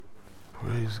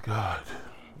Praise God.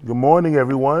 Good morning,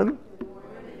 everyone.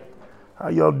 How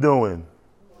y'all doing?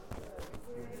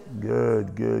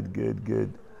 Good, good, good,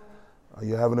 good. Are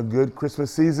you having a good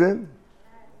Christmas season?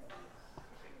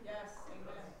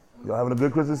 Y'all having a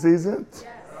good Christmas season?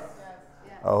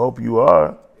 I hope you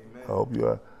are. I hope you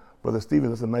are. Brother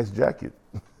Stephen, that's a nice jacket.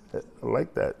 I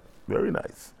like that. Very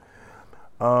nice.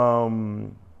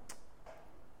 I'm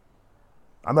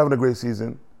having a great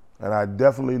season, and I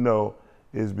definitely know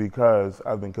is because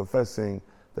I've been confessing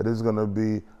that this is going to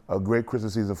be a great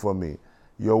Christmas season for me.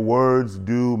 Your words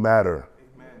do matter.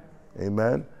 Amen.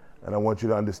 Amen. And I want you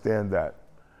to understand that.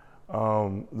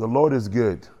 The Lord is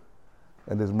good,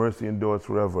 and His mercy endures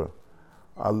forever.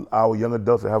 Our young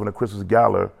adults are having a Christmas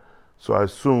gala, so I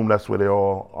assume that's where they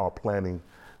all are planning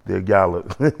their gala.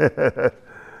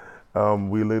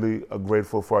 We really are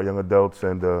grateful for our young adults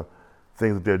and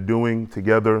things that they're doing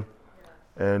together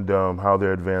and how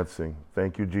they're advancing.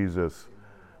 Thank you, Jesus.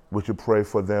 We should pray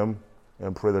for them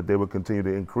and pray that they will continue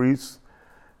to increase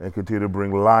and continue to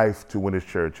bring life to Winners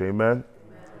Church. Amen? Amen.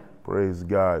 Praise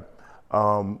God.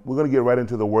 We're going to get right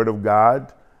into the Word of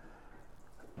God.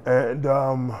 And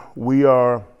we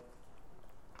are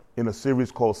in a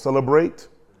series called Celebrate.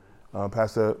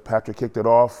 Pastor Patrick kicked it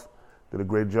off, did a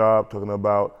great job talking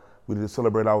about we need to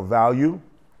celebrate our value.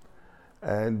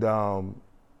 And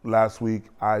last week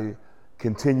I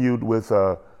continued with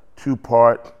a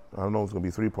two-part, I don't know if it's going to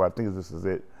be three-part, I think this is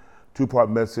it,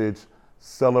 two-part message,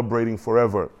 Celebrating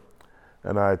Forever.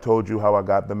 And I told you how I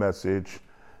got the message,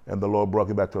 and the Lord brought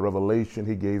me back to a revelation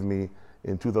He gave me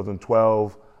in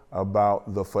 2012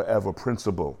 about the forever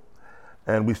principle.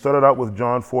 And we started out with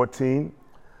John 14,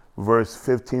 verse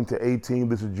 15 to 18.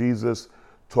 This is Jesus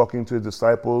talking to His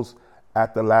disciples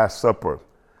at the Last Supper.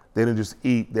 They didn't just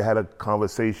eat, they had a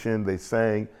conversation, they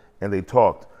sang, and they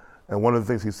talked. And one of the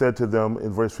things He said to them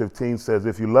in verse 15 says,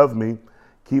 if you love me,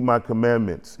 keep my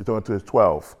commandments. He's talking to His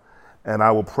 12. And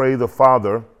I will pray the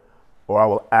Father, or I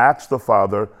will ask the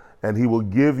Father, and He will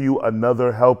give you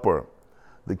another helper.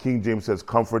 The King James says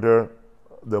comforter,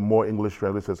 the more English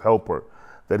translation says helper,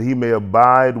 that He may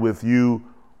abide with you,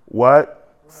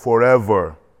 what?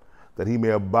 Forever. That He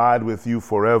may abide with you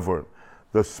forever.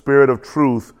 The Spirit of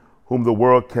truth, whom the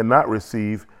world cannot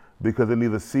receive, because it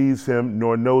neither sees Him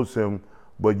nor knows Him,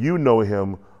 but you know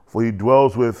Him, for He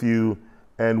dwells with you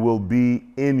and will be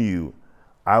in you.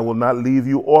 I will not leave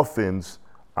you orphans,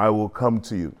 I will come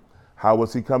to you. How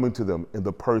was He coming to them? In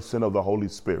the person of the Holy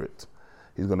Spirit.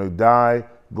 He's going to die,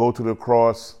 go to the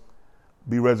cross,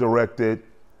 be resurrected,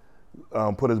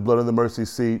 put His blood in the mercy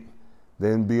seat,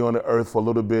 then be on the earth for a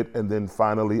little bit, and then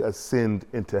finally ascend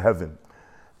into heaven.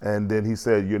 And then He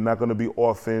said, you're not going to be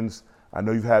orphans. I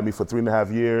know you've had me for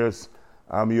 3.5 years.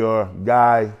 I'm your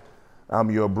guy. I'm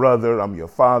your brother. I'm your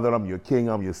father. I'm your king.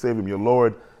 I'm your savior. I'm your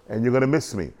Lord. And you're going to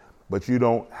miss me. But you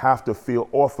don't have to feel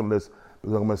orphanless,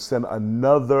 because I'm going to send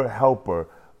another helper,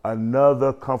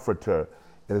 another comforter.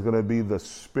 And it's going to be the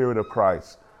Spirit of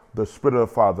Christ, the Spirit of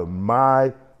the Father,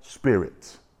 my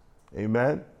Spirit.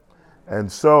 Amen? And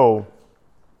so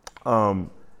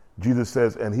Jesus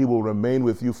says, and He will remain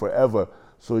with you forever.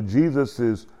 So Jesus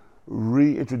is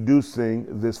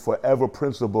reintroducing this forever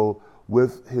principle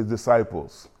with His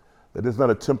disciples. That it's not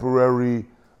a temporary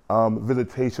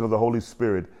visitation of the Holy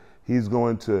Spirit. He's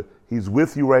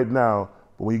with you right now,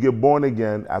 but when you get born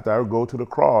again, after I go to the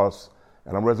cross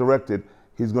and I'm resurrected,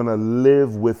 He's going to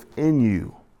live within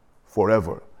you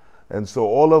forever. And so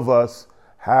all of us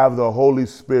have the Holy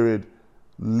Spirit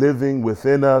living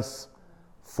within us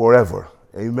forever.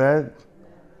 Amen?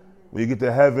 When you get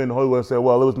to heaven, the Holy One will say,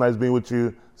 well, it was nice being with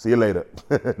you. See you later.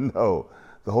 No.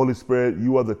 The Holy Spirit,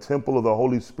 you are the temple of the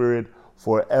Holy Spirit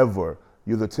forever.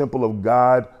 You're the temple of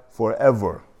God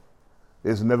forever.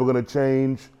 It's never going to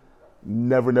change.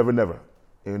 Never, never, never.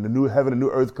 And the new heaven and new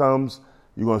earth comes,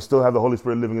 you're going to still have the Holy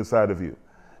Spirit living inside of you.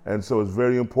 And so it's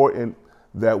very important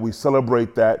that we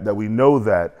celebrate that we know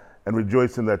that, and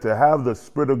rejoice in that. To have the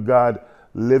Spirit of God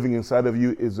living inside of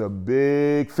you is a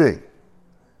big thing.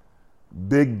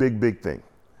 Big, big, big thing.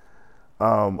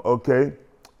 Okay.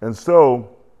 And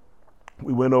so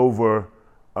we went over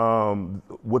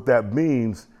what that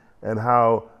means and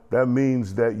how that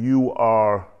means that you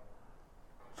are.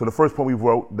 So the first point we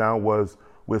wrote down was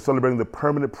we're celebrating the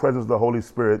permanent presence of the Holy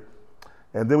Spirit.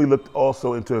 And then we looked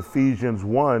also into Ephesians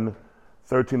 1,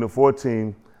 13 to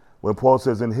 14, when Paul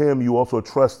says, in Him you also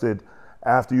trusted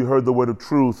after you heard the word of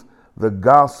truth, the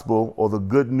gospel or the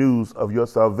good news of your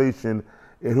salvation,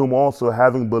 in whom also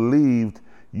having believed,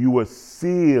 you were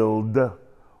sealed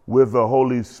with the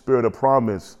Holy Spirit of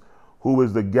promise, who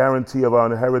is the guarantee of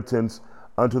our inheritance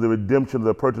unto the redemption of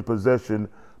the purchased possession,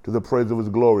 to the praise of His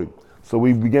glory. So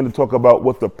we began to talk about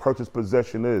what the purchased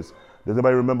possession is. Does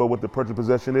anybody remember what the purchased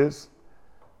possession is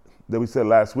that we said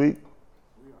last week?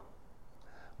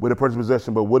 We're the purchased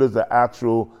possession, but what is the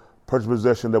actual purchased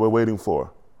possession that we're waiting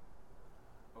for?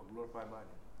 A glorified body.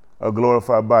 A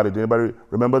glorified body. Did anybody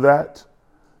remember that?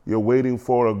 You're waiting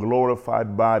for a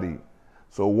glorified body.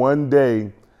 So one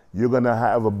day you're going to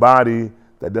have a body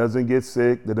that doesn't get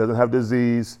sick, that doesn't have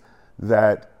disease,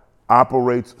 that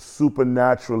operates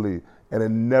supernaturally, and it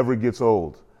never gets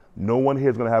old. No one here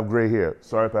is going to have gray hair.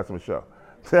 Sorry, Pastor Michelle.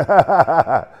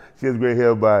 She has gray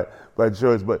hair by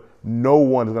choice, but no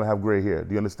one is going to have gray hair.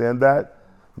 Do you understand that?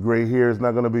 Gray hair is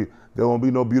not going to be, there won't be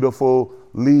no beautiful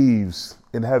leaves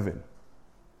in heaven.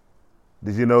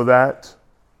 Did you know that?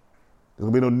 There's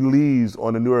going to be no leaves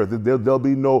on the new earth. There'll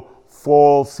be no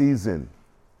fall season.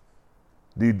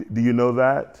 Do you know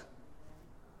that?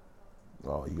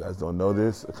 Oh, you guys don't know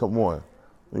this? Come on.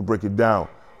 Let me break it down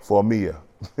for Mia.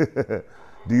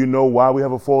 Do you know why we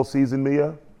have a fall season,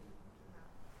 Mia?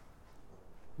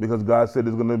 Because God said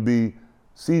there's going to be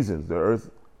seasons. The earth,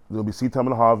 there'll be seed time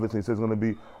and harvest, and he says there's going to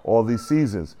be all these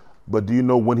seasons. But do you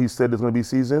know when he said there's going to be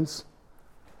seasons?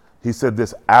 He said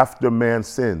this after man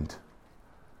sinned.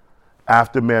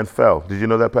 After man fell. Did you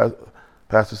know that,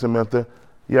 Pastor Samantha?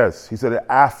 Yes, he said it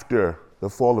after the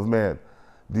fall of man.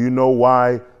 Do you know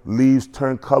why leaves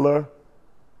turn color?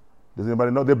 Does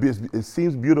anybody know? It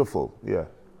seems beautiful. Yeah.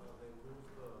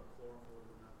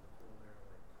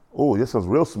 Oh, this sounds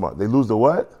real smart. They lose the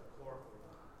what?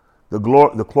 The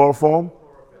chloroform?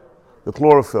 The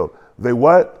chlorophyll. They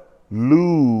what?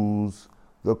 Lose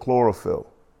the chlorophyll.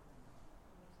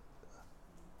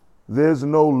 There's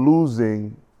no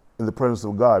losing in the presence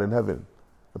of God in heaven,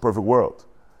 the perfect world.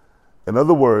 In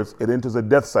other words, it enters a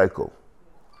death cycle.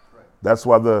 That's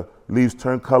why the leaves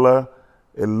turn color.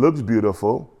 It looks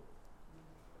beautiful,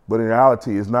 but in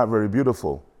reality, it's not very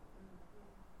beautiful.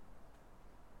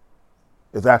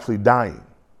 It's actually dying.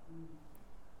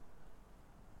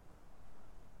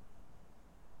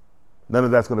 None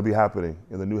of that's going to be happening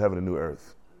in the new heaven and new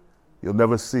earth. You'll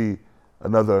never see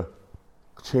another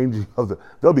changing of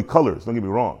there'll be colors, don't get me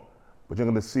wrong, but you're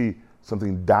going to see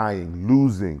something dying,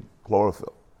 losing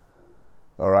chlorophyll.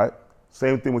 All right?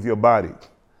 Same thing with your body.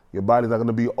 Your body's not going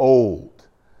to be old.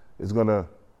 It's going to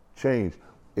change.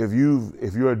 If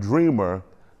you're a dreamer,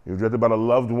 you've dreamt about a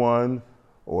loved one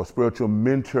or a spiritual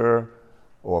mentor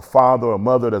or a father or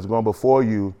mother that's gone before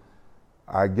you,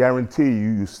 I guarantee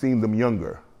you've seen them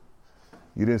younger.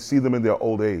 You didn't see them in their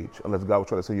old age, unless God was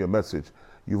trying to send you a message.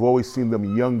 You've always seen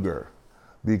them younger,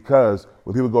 because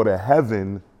when people go to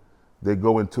heaven, they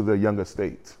go into their younger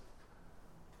state.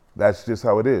 That's just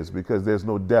how it is, because there's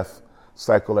no death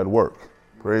cycle at work.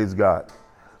 Praise God.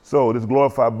 So this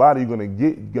glorified body you're going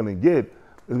to get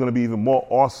is going to be even more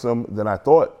awesome than I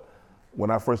thought when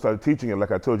I first started teaching it.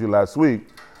 Like I told you last week,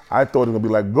 I thought it was going to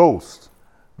be like Ghost,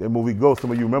 the movie Ghost.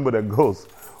 Some of you remember that Ghost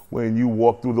when you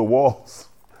walk through the walls.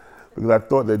 Because I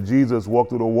thought that Jesus walked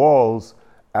through the walls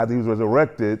after he was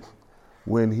resurrected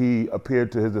when he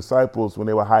appeared to his disciples when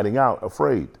they were hiding out,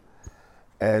 afraid.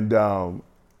 And the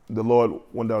Lord,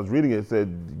 when I was reading it,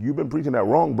 said, "You've been preaching that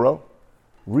wrong, bro.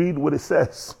 Read what it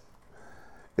says."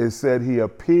 It said he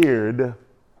appeared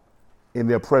in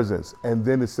their presence, and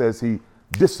then it says he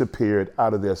disappeared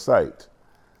out of their sight.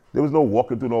 There was no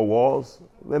walking through no walls.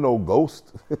 There's no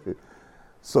ghost.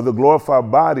 So the glorified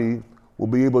body will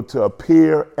be able to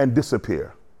appear and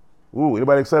disappear. Ooh,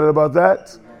 anybody excited about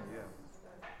that?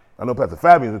 I know Pastor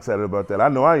Fabian's excited about that. I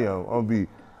know I am. I'm going to be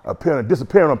appearing and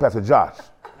disappearing on Pastor Josh.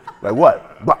 Like,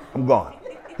 what? Bah, I'm gone.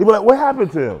 He'll be like, what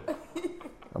happened to him?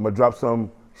 I'm going to drop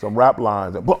some rap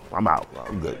lines and I'm out.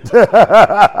 I'm good.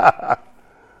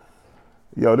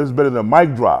 Yo, this is better than a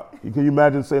mic drop. Can you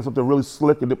imagine saying something really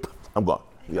slick and then I'm gone.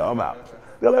 Yo, I'm out.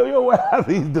 They're like, yo, what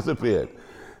happened? He disappeared.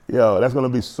 Yo, that's going to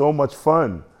be so much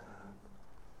fun.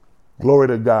 Glory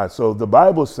to God. So the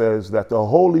Bible says that the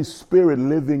Holy Spirit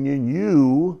living in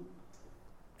you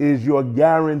is your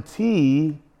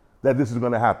guarantee that this is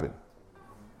going to happen.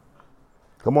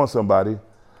 Come on, somebody.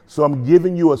 So I'm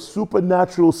giving you a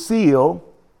supernatural seal.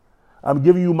 I'm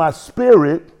giving you my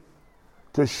spirit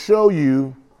to show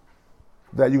you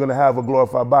that you're going to have a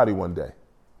glorified body one day.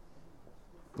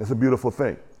 It's a beautiful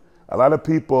thing. A lot of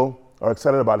people are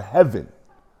excited about heaven,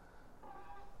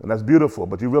 and that's beautiful,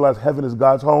 but you realize heaven is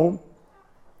God's home?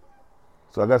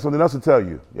 So I got something else to tell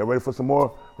you. Y'all ready for some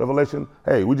more revelation?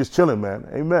 Hey, we're just chilling, man.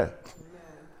 Amen.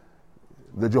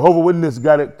 The Jehovah's Witness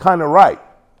got it kind of right.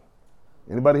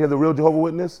 Anybody here the real Jehovah's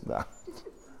Witness? Nah.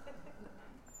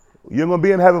 You're going to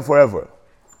be in heaven forever.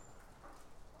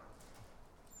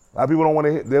 A lot of people don't want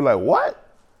to hear. They're like, what?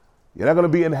 You're not going to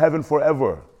be in heaven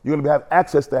forever. You're going to have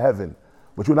access to heaven,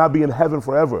 but you'll not be in heaven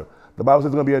forever. The Bible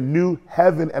says there's going to be a new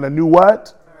heaven and a new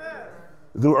what?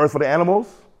 The new earth for the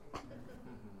animals.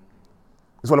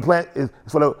 It's for the plant.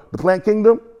 It's for the plant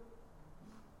kingdom.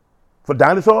 For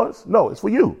dinosaurs? No, it's for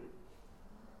you.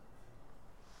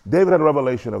 David had a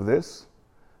revelation of this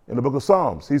in the book of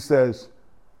Psalms. He says,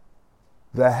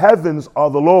 the heavens are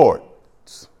the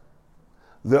Lord's.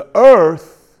 The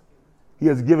earth he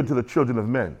has given to the children of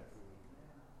men.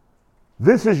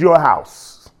 This is your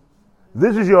house.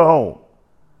 This is your home.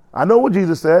 I know what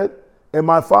Jesus said. In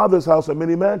my Father's house are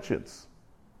many mansions.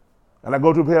 And I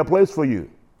go to prepare a place for you.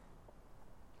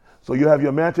 So you have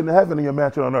your mansion in heaven and your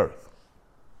mansion on earth.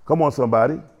 Come on,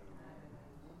 somebody.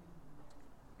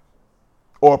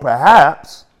 Or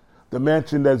perhaps the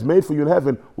mansion that's made for you in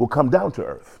heaven will come down to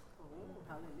earth.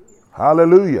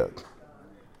 Hallelujah.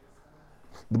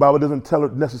 The Bible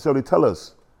doesn't necessarily tell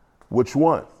us which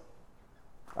one.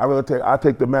 I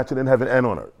take the mansion in heaven and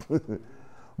on earth.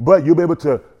 But you'll be able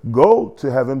to go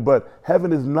to heaven, but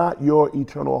heaven is not your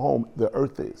eternal home. The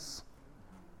earth is.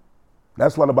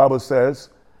 That's why the Bible says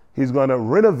he's going to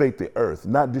renovate the earth,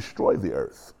 not destroy the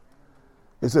earth.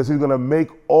 It says he's going to make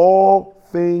all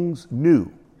things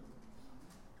new.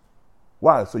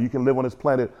 Why? So you can live on this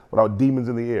planet without demons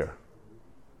in the air.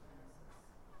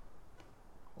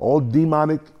 All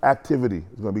demonic activity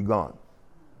is going to be gone.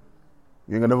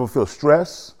 You're going to never feel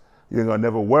stress. You're going to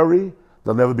never worry.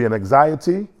 There'll never be an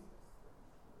anxiety.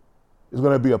 It's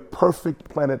going to be a perfect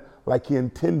planet like he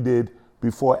intended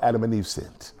before Adam and Eve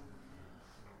sinned.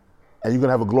 And you're going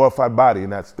to have a glorified body in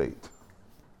that state.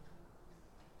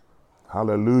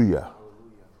 Hallelujah.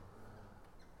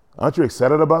 Aren't you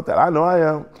excited about that? I know I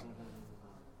am.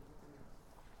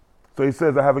 So he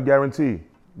says, I have a guarantee,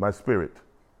 my spirit.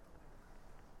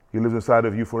 He lives inside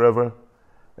of you forever,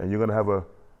 and you're going to have a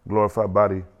glorified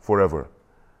body forever.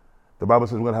 The Bible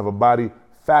says we're going to have a body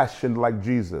fashioned like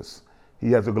Jesus.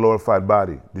 He has a glorified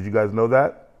body. Did you guys know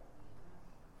that?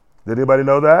 Did anybody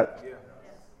know that? Yeah.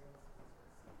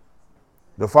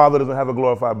 The Father doesn't have a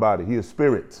glorified body. He is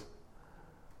spirit.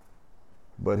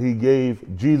 But he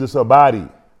gave Jesus a body.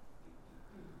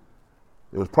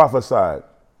 It was prophesied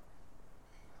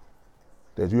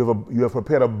that you have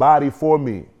prepared a body for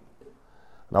me,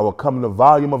 and I will come in the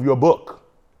volume of your book.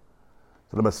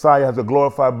 So the Messiah has a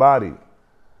glorified body.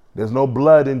 There's no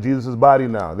blood in Jesus' body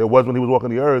now. There was when he was walking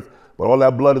the earth, but all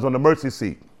that blood is on the mercy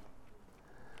seat.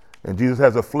 And Jesus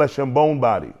has a flesh and bone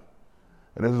body.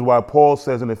 And this is why Paul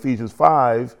says in Ephesians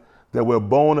 5 that we're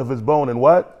bone of his bone and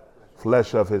what?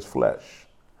 Flesh of his flesh.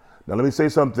 Now let me say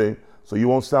something so you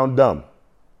won't sound dumb.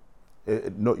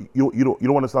 No, you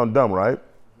don't want to sound dumb, right?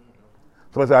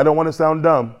 Somebody say, I don't want to sound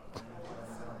dumb.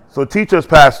 So teach us,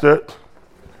 Pastor.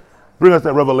 Bring us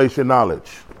that revelation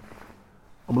knowledge.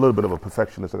 I'm a little bit of a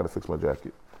perfectionist. I got to fix my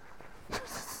jacket.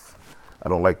 I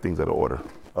don't like things out of order.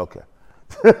 Okay.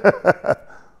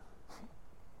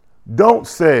 Don't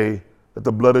say that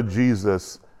the blood of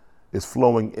Jesus is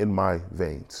flowing in my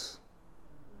veins.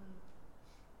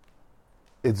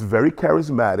 It's very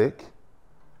charismatic,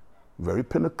 very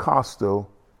Pentecostal,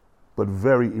 but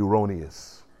very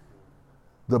erroneous.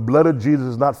 The blood of Jesus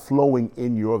is not flowing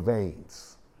in your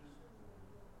veins.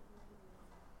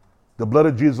 The blood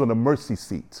of Jesus is on the mercy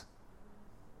seat.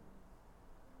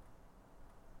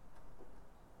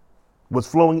 What's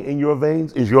flowing in your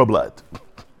veins is your blood.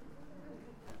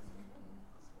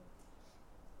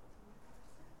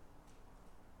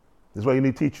 That's why you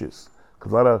need teachers,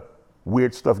 because a lot of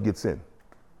weird stuff gets in.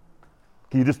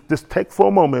 Can you just take for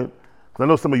a moment, because I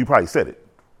know some of you probably said it.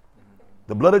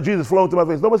 The blood of Jesus flowing through my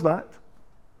veins. No, it's not.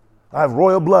 I have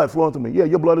royal blood flowing through me. Yeah,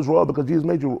 your blood is royal because Jesus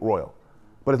made you royal.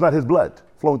 But it's not his blood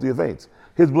flowing through your veins.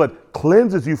 His blood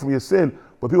cleanses you from your sin,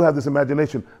 but people have this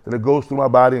imagination that it goes through my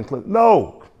body and cleanses.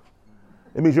 No.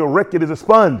 It means your record is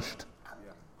expunged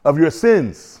of your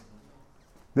sins.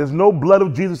 There's no blood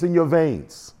of Jesus in your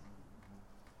veins.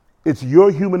 It's your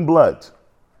human blood,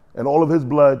 and all of his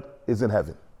blood is in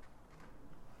heaven.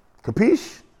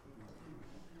 Capiche?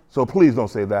 So please don't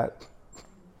say that.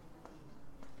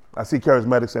 I see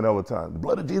charismatics saying all the time, the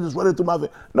blood of Jesus running through my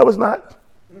veins. No, it's not.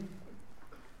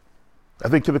 I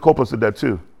think Kenneth Copeland said that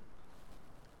too.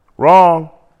 Wrong.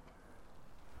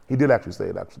 He did actually say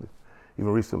it,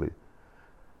 even recently.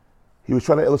 He was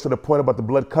trying to illustrate a point about the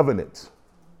blood covenant.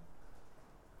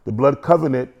 The blood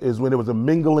covenant is when there was a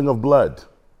mingling of blood.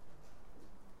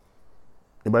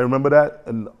 Anybody remember that?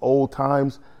 In old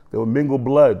times, they would mingle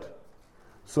blood.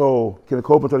 So Kenneth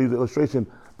Copeland tried to use the illustration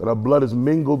that our blood is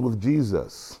mingled with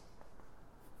Jesus.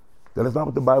 That is not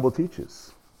what the Bible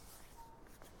teaches.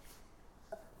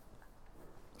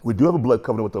 We do have a blood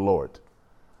covenant with the Lord.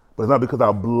 but it's not because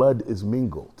our blood is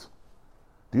mingled.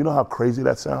 Do you know how crazy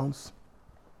that sounds?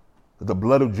 That the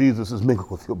blood of Jesus is mingled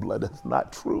with your blood. That's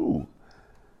not true.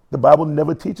 The Bible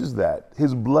never teaches that.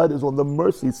 His blood is on the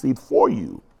mercy seat for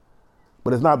you,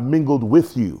 but it's not mingled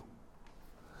with you.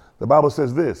 The Bible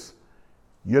says this.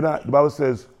 The Bible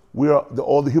says we are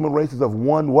all the human races of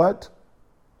one what?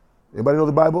 Anybody know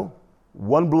the Bible?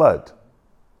 One blood.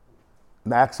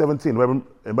 In Acts 17.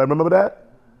 Anybody remember that?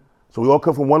 So we all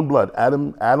come from one blood,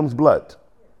 Adam's blood.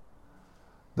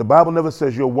 The Bible never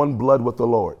says you're one blood with the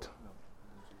Lord.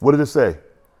 What does it say?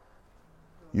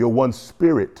 You're one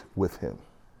spirit with him.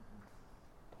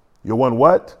 You're one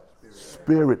what?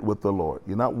 Spirit with the Lord.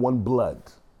 You're not one blood.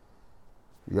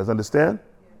 You guys understand?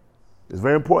 It's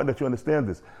very important that you understand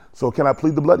this. So can I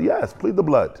plead the blood? Yes, plead the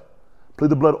blood. Plead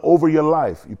the blood over your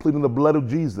life. You're pleading the blood of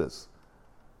Jesus.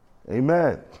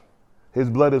 Amen. His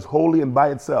blood is holy and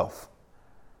by itself.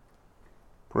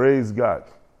 Praise God.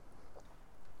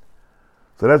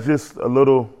 So that's just a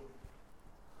little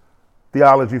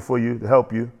theology for you to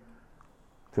help you,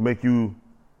 to make you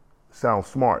sound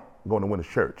smart going to win a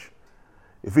church.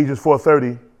 Ephesians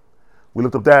 4:30, we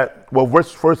looked up that. Well,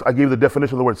 first I gave you the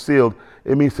definition of the word sealed.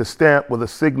 It means to stamp with a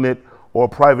signet or a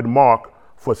private mark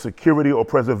for security or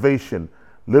preservation,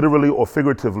 literally or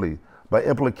figuratively. By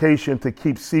implication, to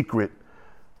keep secret,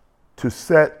 to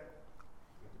set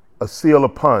a seal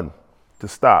upon, to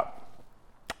stop.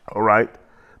 All right?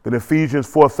 Then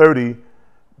Ephesians 4:30,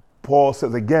 Paul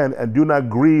says again, and do not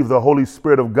grieve the Holy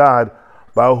Spirit of God,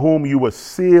 by whom you were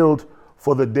sealed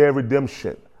for the day of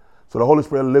redemption. So the Holy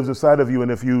Spirit lives inside of you,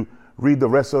 and if you read the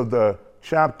rest of the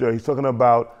chapter, he's talking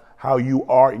about how you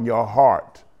are in your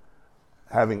heart,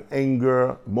 having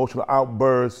anger, emotional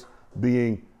outbursts,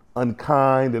 being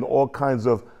unkind, and all kinds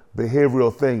of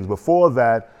behavioral things. Before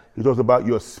that, he talks about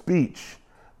your speech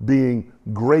being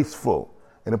graceful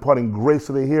and imparting grace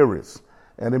to the hearers.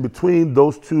 And in between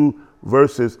those two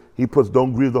verses, he puts,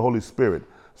 don't grieve the Holy Spirit.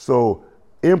 So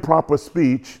improper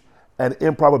speech and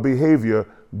improper behavior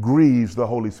grieves the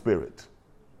Holy Spirit.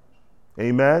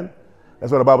 Amen?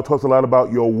 That's why the Bible talks a lot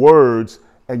about your words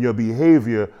and your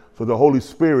behavior so the Holy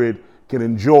Spirit can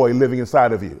enjoy living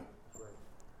inside of you.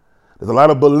 There's a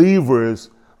lot of believers,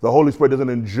 the Holy Spirit doesn't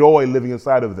enjoy living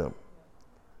inside of them.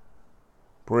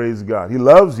 Praise God. He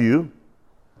loves you,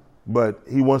 but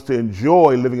he wants to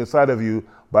enjoy living inside of you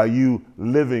by you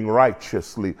living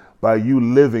righteously, by you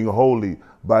living holy,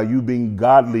 by you being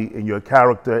godly in your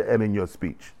character and in your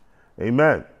speech. Amen.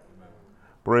 Amen.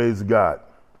 Praise God.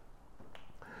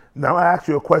 Now, I asked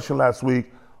you a question last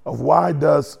week of why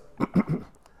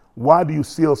do you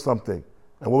seal something?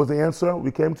 And what was the answer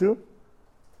we came to?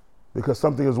 Because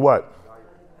something is what?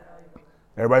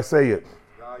 Everybody say it.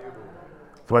 Valuable.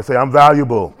 Somebody say, I'm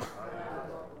valuable.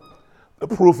 The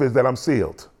proof is that I'm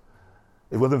sealed.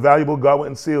 If it wasn't valuable, God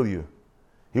wouldn't seal you.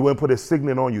 He wouldn't put his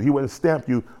signet on you. He wouldn't stamp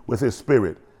you with his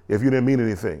spirit if you didn't mean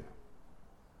anything.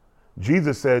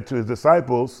 Jesus said to his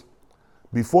disciples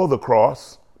before the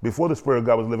cross, before the Spirit of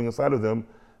God was living inside of them,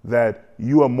 that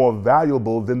you are more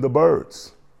valuable than the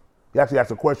birds. He actually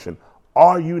asked a question,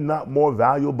 are you not more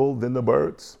valuable than the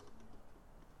birds?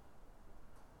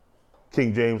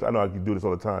 King James, I know I can do this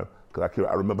all the time because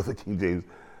I remember the King James.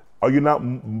 Are you not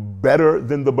better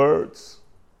than the birds?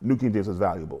 New King James is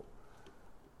valuable.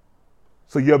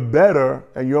 So you're better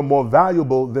and you're more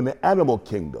valuable than the animal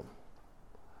kingdom.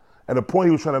 And the point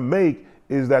he was trying to make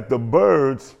is that the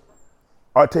birds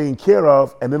are taken care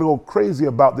of and they don't go crazy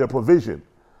about their provision.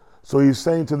 So he's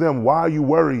saying to them, why are you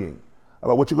worrying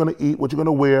about what you're going to eat, what you're going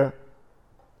to wear,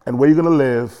 and where you're going to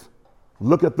live?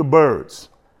 Look at the birds.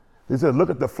 He says, look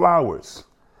at the flowers.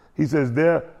 He says,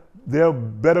 they're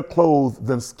better clothed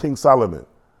than King Solomon.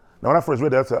 Now, when I first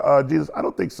read that, I said, Jesus, I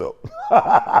don't think so.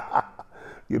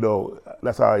 You know,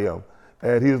 that's how I am.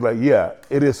 And he was like, yeah,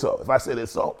 it is so. If I said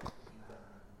it's so.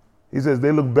 He says,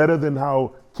 they look better than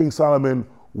how King Solomon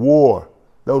wore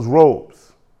those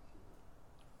robes.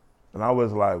 And I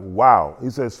was like, wow. He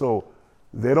says, so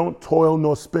they don't toil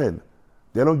nor spin.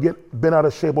 They don't get bent out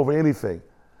of shape over anything.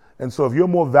 And so if you're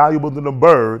more valuable than the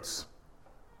birds,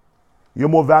 you're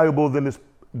more valuable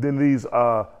than these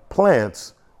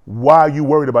plants, why are you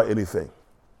worried about anything?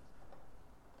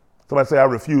 Somebody say, I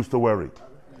refuse to worry.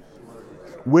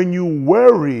 When you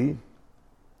worry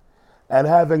and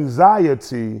have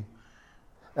anxiety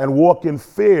and walk in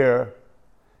fear,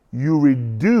 you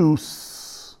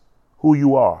reduce who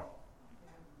you are.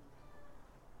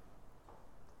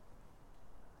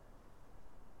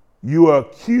 You are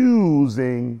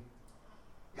accusing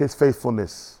his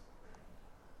faithfulness.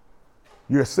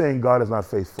 You're saying God is not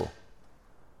faithful.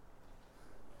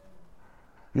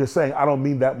 You're saying, I don't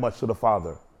mean that much to the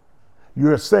Father.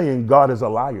 You're saying God is a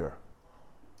liar.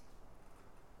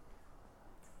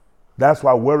 That's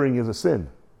why worrying is a sin.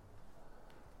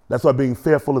 That's why being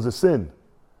fearful is a sin.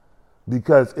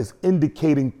 Because it's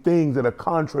indicating things that are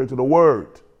contrary to the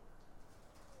word.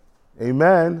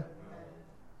 Amen.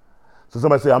 So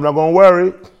somebody say, I'm not going to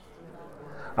worry.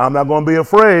 I'm not going to be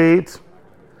afraid.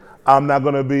 I'm not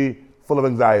going to be full of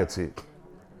anxiety.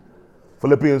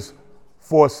 Philippians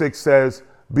 4:6 says,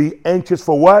 be anxious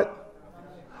for what?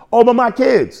 Oh, but my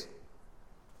kids.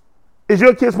 Is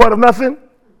your kids part of nothing?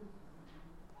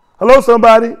 Hello,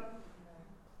 somebody.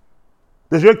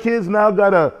 Does your kids now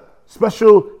got a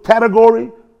special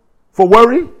category for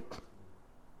worry?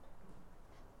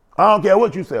 I don't care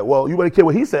what you said. Well, you better care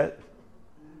what he said.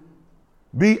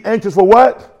 Be anxious for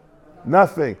what?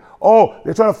 Nothing. Oh,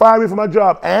 they're trying to fire me from my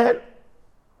job. And?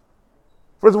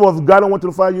 First of all, if God don't want you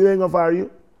to fire you, they ain't going to fire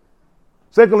you.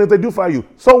 Secondly, if they do fire you,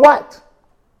 so what?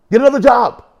 Get another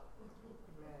job.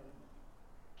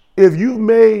 If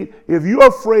you're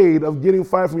afraid of getting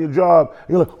fired from your job, and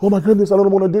you're like, oh my goodness, I don't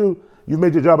know what to do, you've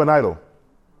made your job an idol.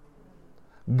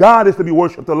 God is to be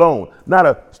worshipped alone, not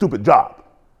a stupid job.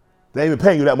 They ain't even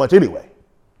paying you that much anyway.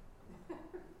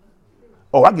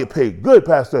 Oh, I get paid good,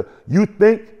 Pastor. You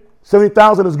think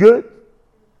 70,000 is good?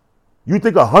 You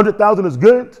think 100,000 is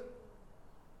good?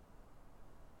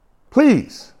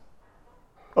 Please.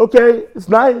 Okay, it's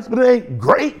nice, but it ain't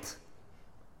great.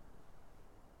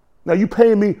 Now you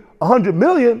paying me 100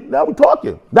 million, now we're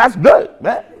talking. That's good,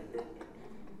 man.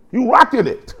 You rocking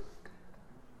it.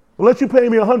 Unless you pay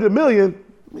me 100 million,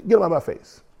 get out of my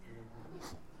face.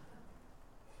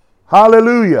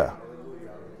 Hallelujah.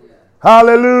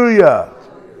 Hallelujah.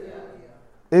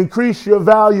 Increase your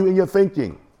value in your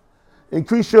thinking.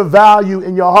 Increase your value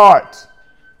in your heart.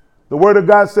 The word of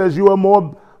God says you are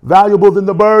more valuable than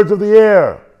the birds of the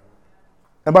air.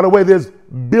 And by the way, there's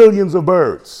billions of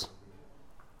birds.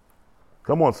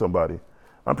 Come on, somebody.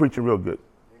 I'm preaching real good.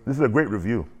 This is a great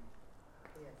review.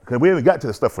 Because we haven't got to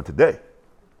the stuff for today.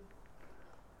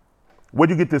 Where'd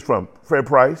you get this from? Fred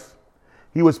Price.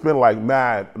 He would spend like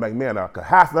a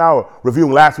half an hour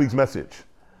reviewing last week's message.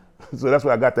 So that's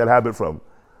where I got that habit from.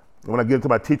 When I get into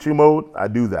my teaching mode, I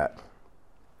do that.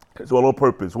 It's all on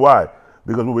purpose. Why?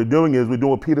 Because what we're doing is we're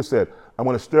doing what Peter said. I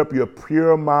want to stir up your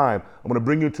pure mind. I'm going to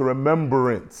bring you to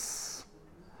remembrance.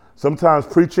 Sometimes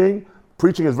preaching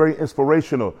is very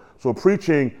inspirational. So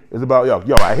preaching is about,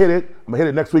 yo, I hit it. I'm going to hit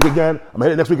it next week again. I'm going to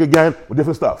hit it next week again with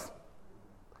different stuff.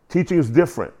 Teaching is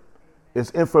different.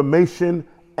 It's information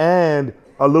and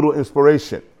a little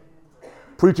inspiration.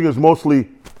 Preaching is mostly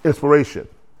inspiration.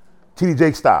 T.D.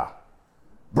 Jakes style.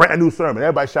 Brand new sermon.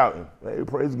 Everybody shouting. Hey,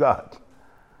 praise God.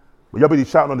 But y'all be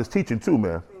shouting on this teaching too,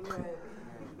 man.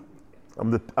 I'm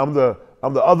the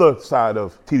other side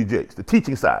of T.D. Jakes, the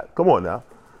teaching side. Come on now.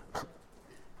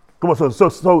 Come on,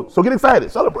 so get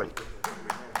excited, celebrate.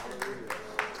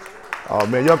 Oh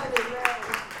man,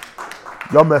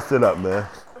 y'all messed it up, man.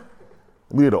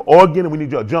 We need an organ and we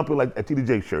need y'all jumping like at T.D.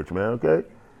 Jakes church, man. Okay.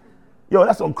 Yo,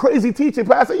 that's some crazy teaching,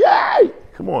 Pastor. Yay!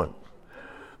 Come on.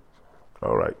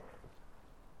 All right.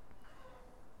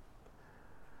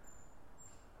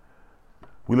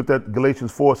 We looked at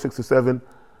Galatians 4:6-7.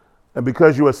 And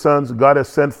because you are sons, God has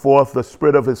sent forth the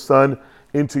Spirit of His Son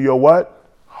into your what?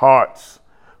 Hearts,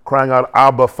 crying out,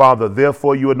 Abba, Father.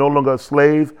 Therefore, you are no longer a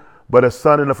slave, but a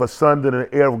son, and if a son, then an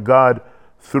heir of God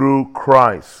through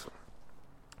Christ.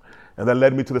 And that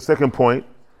led me to the second point,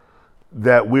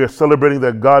 that we are celebrating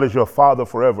that God is your Father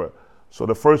forever. So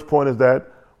the first point is that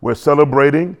we're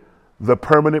celebrating the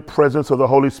permanent presence of the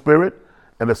Holy Spirit.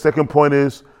 And the second point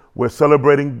is we're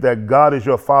celebrating that God is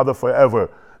your Father forever.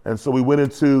 And so we went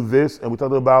into this and we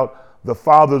talked about the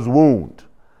father's wound.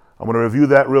 I'm going to review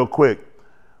that real quick.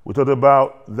 We talked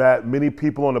about that many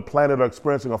people on the planet are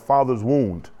experiencing a father's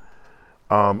wound.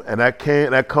 And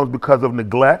that comes because of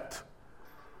neglect,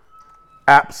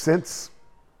 absence,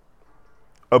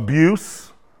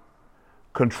 abuse,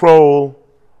 control,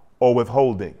 or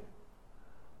withholding.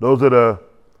 Those are the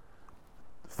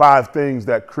 5 things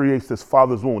that creates this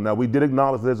father's wound. Now, we did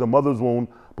acknowledge there's a mother's wound,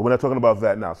 but we're not talking about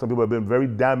that now. Some people have been very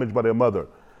damaged by their mother.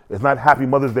 It's not Happy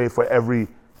Mother's Day for every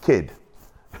kid.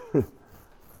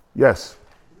 Yes.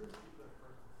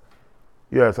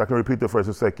 Yes, I can repeat that for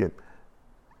a second.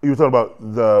 You were talking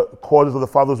about the causes of the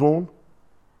father's wound?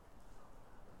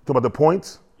 Talking about the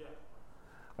points? Yeah.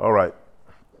 All right.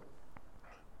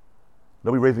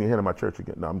 Don't be raising your hand in my church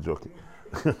again. No, I'm joking.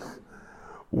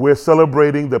 We're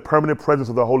celebrating the permanent presence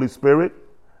of the Holy Spirit.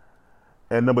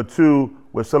 And number 2,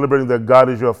 we're celebrating that God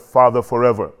is your Father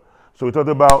forever. So we talked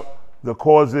about the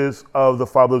causes of the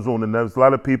father's wound. And there's a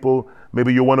lot of people,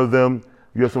 maybe you're one of them,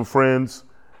 you have some friends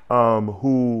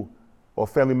who or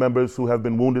family members who have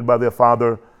been wounded by their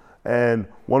father. And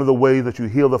one of the ways that you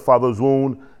heal the father's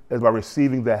wound is by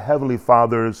receiving the Heavenly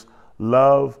Father's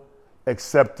love,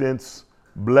 acceptance,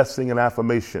 blessing, and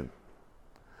affirmation.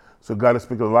 So God is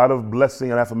speaking a lot of blessing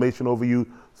and affirmation over you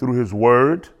through His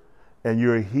Word, and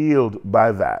you're healed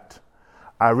by that.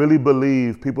 I really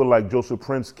believe people like Joseph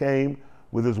Prince came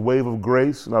with his wave of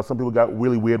grace. Now, some people got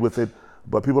really weird with it,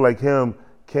 but people like him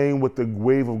came with the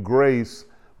wave of grace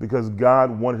because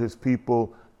God wanted His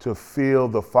people to feel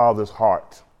the Father's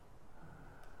heart.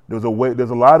 There's a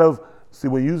lot of, see,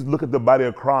 when you look at the body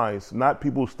of Christ, not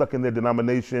people stuck in their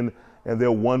denomination and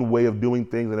their one way of doing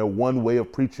things and their one way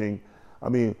of preaching. I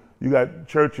mean, you got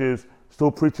churches still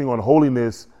preaching on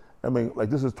holiness. I mean, like,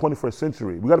 this is 21st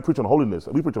century. We got to preach on holiness.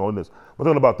 We preach on holiness. We're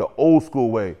talking about the old school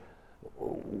way.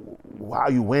 How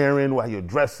you wearing, how you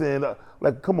dressing.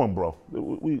 Like, come on, bro.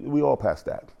 We all past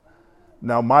that.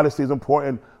 Now, modesty is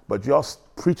important, but y'all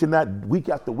preaching that week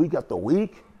after week after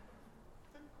week?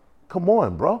 Come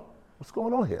on, bro. What's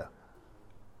going on here?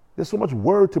 There's so much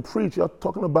word to preach. Y'all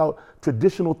talking about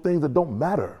traditional things that don't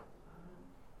matter.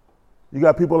 You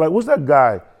got people like, what's that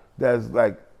guy that's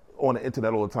like on the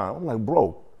internet all the time? I'm like,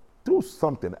 bro, do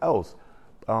something else.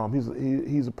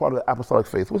 He's a part of the apostolic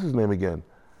faith. What's his name again?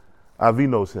 Avi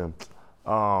knows him.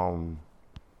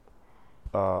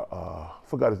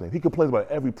 Forgot his name. He complains about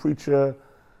every preacher.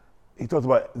 He talks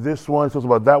about this one, he talks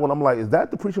about that one. I'm like, is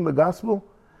that the preaching of the gospel?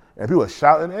 And people are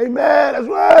shouting, amen, that's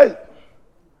right.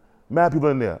 Mad people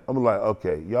in there. I'm like,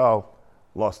 okay, y'all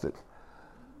lost it.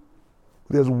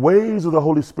 There's waves of the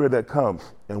Holy Spirit that come.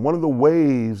 And one of the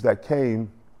waves that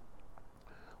came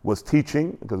was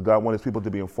teaching, because God wanted His people to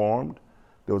be informed.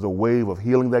 There was a wave of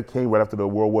healing that came right after the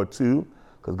World War II,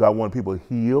 because God wanted people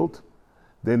healed.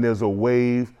 Then there's a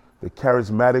wave, the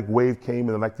charismatic wave came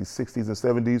in the 1960s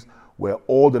and 70s, where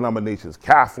all denominations,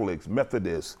 Catholics,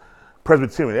 Methodists,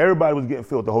 Presbyterian, everybody was getting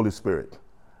filled with the Holy Spirit.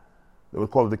 They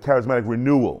would call it the charismatic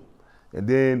renewal. And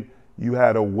then you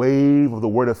had a wave of the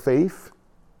word of faith,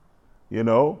 you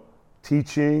know,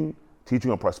 teaching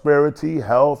on prosperity,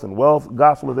 health, and wealth,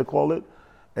 gospel as they call it.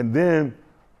 And then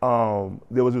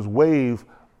there was this wave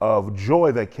of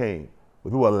joy that came,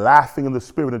 where people were laughing in the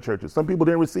spirit in churches. Some people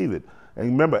didn't receive it. And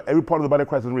remember, every part of the body of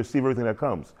Christ doesn't receive everything that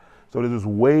comes. So there's this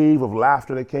wave of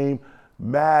laughter that came,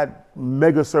 mad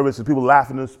mega services, people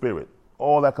laughing in the spirit,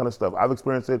 all that kind of stuff. I've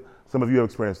experienced it. Some of you have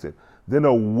experienced it. Then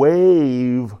a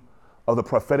wave of the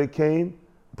prophetic came.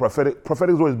 Prophetic has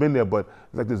always been there, but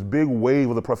it's like this big wave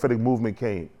of the prophetic movement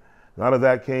came. And out of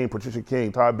that came Patricia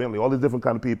King, Todd Bentley, all these different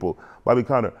kind of people, Bobby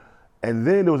Conner. And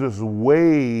then there was this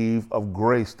wave of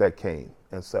grace that came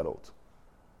and settled.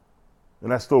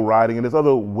 And that's still riding, and there's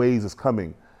other waves that's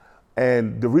coming.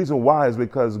 And the reason why is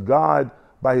because God,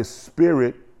 by His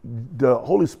Spirit, the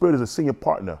Holy Spirit is a senior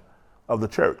partner of the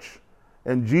church.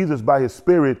 And Jesus, by His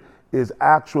Spirit, is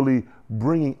actually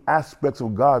bringing aspects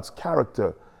of God's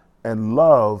character and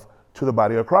love to the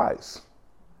body of Christ.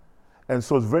 And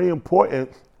so it's very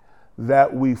important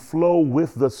that we flow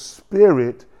with the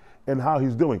Spirit and how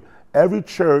He's doing. Every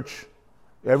church,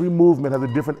 every movement has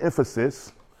a different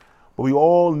emphasis, but we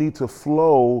all need to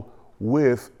flow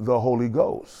with the Holy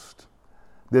Ghost.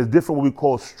 There's different what we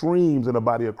call streams in the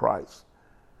body of Christ.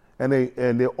 And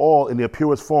they're all, in their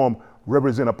purest form,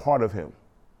 represent a part of Him.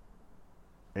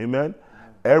 Amen?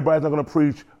 Everybody's not going to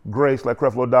preach grace like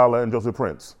Creflo Dollar and Joseph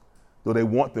Prince, though they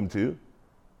want them to.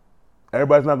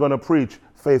 Everybody's not going to preach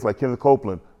faith like Kenneth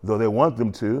Copeland, though they want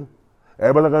them to.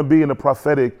 Everybody's not going to be in the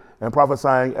prophetic and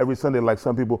prophesying every Sunday like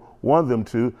some people want them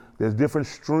to. There's different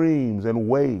streams and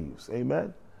waves.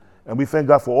 Amen? And we thank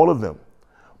God for all of them.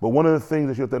 But one of the things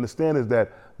that you have to understand is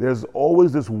that there's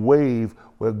always this wave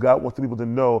where God wants the people to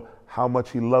know how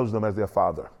much He loves them as their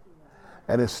Father.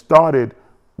 And it started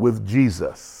with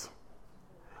Jesus.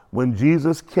 When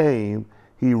Jesus came,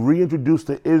 He reintroduced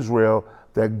to Israel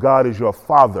that God is your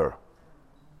Father.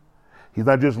 He's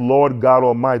not just Lord God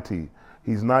Almighty.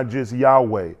 He's not just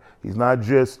Yahweh. He's not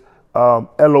just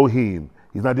Elohim.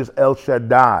 He's not just El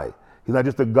Shaddai. He's not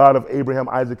just the God of Abraham,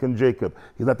 Isaac, and Jacob.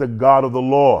 He's not the God of the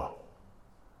law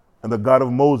and the God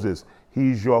of Moses.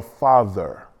 He's your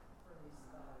Father.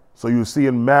 So you see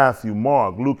in Matthew,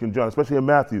 Mark, Luke, and John, especially in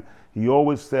Matthew, He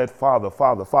always said, Father,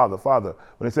 Father, Father, Father.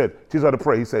 When He said, teach us how to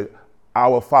pray, He said,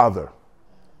 our Father,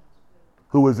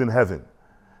 who is in heaven.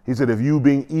 He said, if you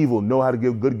being evil know how to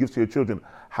give good gifts to your children,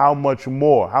 how much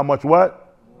more? How much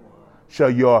what? Shall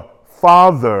your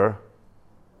Father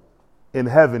in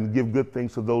heaven give good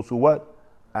things to those who what?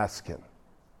 Ask Him.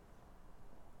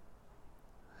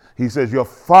 He says, your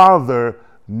Father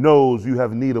knows you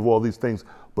have need of all these things,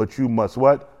 but you must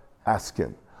what? Ask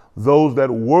Him. Those that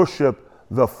worship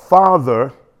the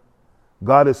Father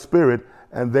God is spirit,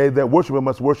 and they that worship him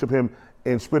must worship him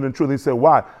in spirit and truth. He said,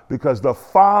 why? Because the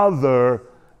Father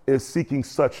is seeking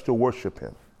such to worship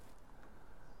him.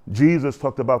 Jesus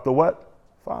talked about the what?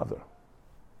 Father.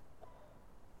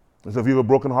 And so if you have a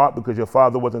broken heart because your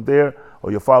father wasn't there, or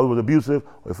your father was abusive,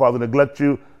 or your father neglected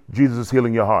you, Jesus is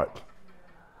healing your heart.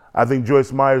 I think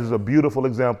Joyce Myers is a beautiful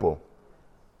example,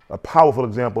 a powerful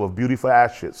example of beauty for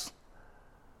ashes.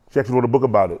 She actually wrote a book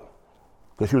about it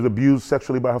because she was abused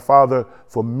sexually by her father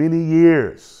for many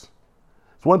years.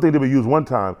 It's one thing to be abused one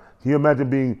time. Can you imagine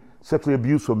being sexually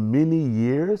abused for many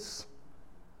years?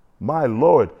 My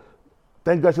Lord.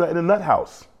 Thank God she's not in a nut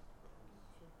house.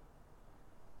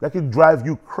 That could drive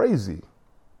you crazy.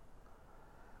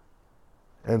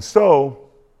 And so,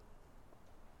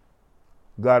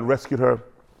 God rescued her.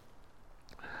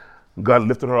 God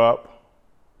lifted her up.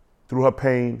 Through her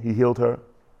pain, he healed her.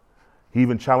 He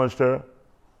even challenged her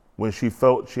when she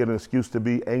felt she had an excuse to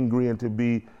be angry and to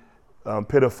be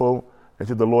pitiful. And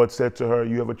so the Lord said to her,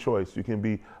 you have a choice. You can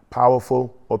be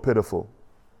powerful or pitiful.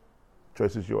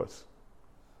 Choice is yours.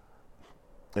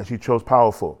 And she chose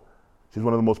powerful. She's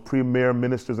one of the most premier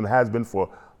ministers and has been for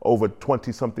over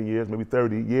 20-something years, maybe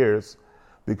 30 years,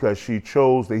 because she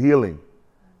chose the healing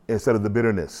instead of the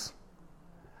bitterness.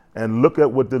 And look how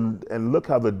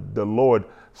the Lord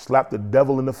slapped the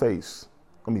devil in the face.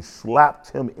 I mean, slapped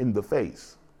him in the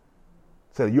face.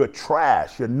 Said, you're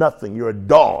trash, you're nothing, you're a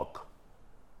dog.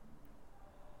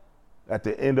 At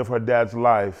the end of her dad's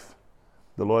life,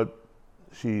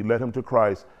 she led him to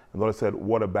Christ, and the Lord said,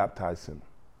 water baptize him.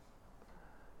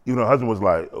 Even her husband was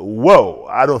like, whoa,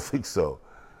 I don't think so.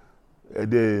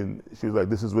 And then she was like,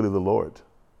 this is really the Lord.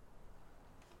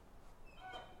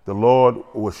 The Lord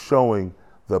was showing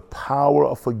the power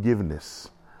of forgiveness,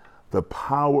 the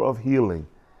power of healing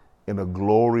in a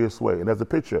glorious way. And that's a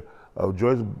picture of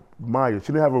Joyce Myers. She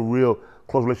didn't have a real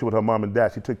close relationship with her mom and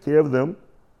dad. She took care of them,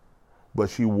 but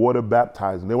she water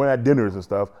baptized them. They weren't at dinners and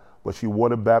stuff, but she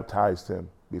water baptized him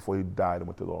before he died and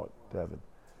went to the Lord, to heaven.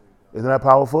 Isn't that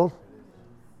powerful?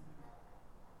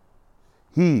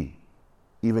 He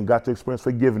even got to experience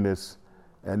forgiveness,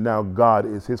 and now God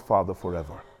is his father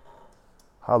forever.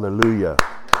 Hallelujah.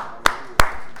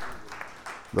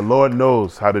 The Lord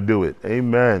knows how to do it.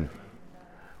 Amen.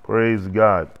 Praise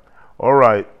God. All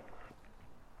right.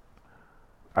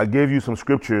 I gave you some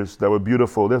scriptures that were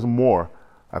beautiful. There's more.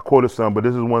 I quoted some, but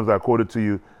this is ones I quoted to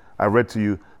you. I read to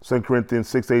you. 2 Corinthians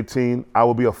 6:18, I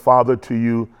will be a father to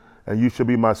you, and you shall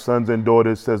be my sons and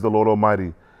daughters, says the Lord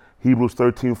Almighty. Hebrews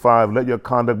 13:5, let your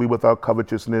conduct be without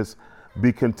covetousness.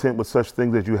 Be content with such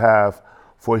things as you have,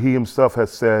 for he himself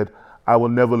has said, I will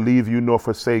never leave you nor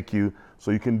forsake you.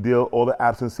 So you can deal all the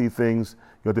absentee things.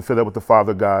 You have to fill that with the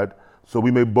Father God. So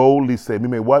we may boldly say, we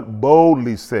may what?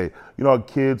 Boldly say. You know,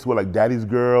 kids who are like daddy's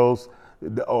girls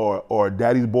or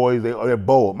daddy's boys, they're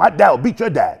bold. My dad will beat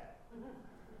your dad.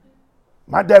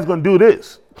 My dad's going to do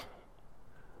this.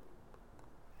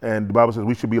 And the Bible says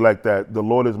we should be like that. The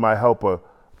Lord is my helper.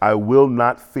 I will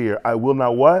not fear. I will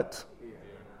not what?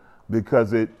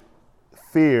 Because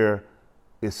fear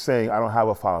is saying I don't have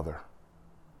a father.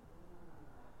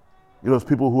 You know, those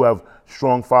people who have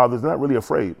strong fathers, they're not really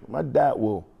afraid. My dad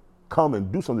will come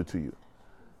and do something to you.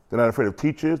 They're not afraid of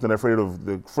teachers. They're not afraid of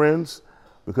the friends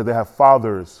because they have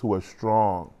fathers who are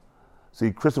strong.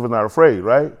 See, Christopher's not afraid,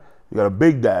 right? You got a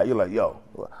big dad. You're like, yo,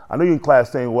 I know you're in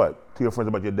class saying what to your friends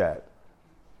about your dad?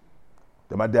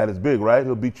 That my dad is big, right?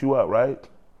 He'll beat you up, right?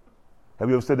 Have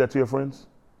you ever said that to your friends?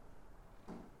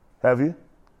 Have you?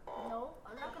 No,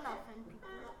 I'm not going to offend people.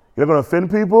 You're not going to offend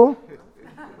people?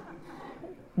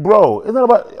 Bro, it's not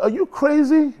about, are you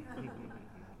crazy?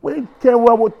 We can't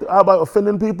worry about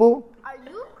offending people? Are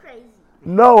you crazy?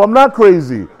 No, I'm not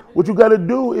crazy. What you got to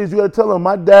do is you got to tell them,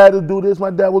 my dad will do this,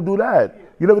 my dad will do that.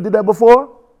 You never did that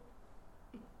before?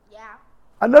 Yeah.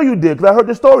 I know you did, because I heard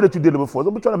the story that you did it before.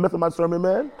 Don't be trying to mess with my sermon,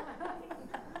 man.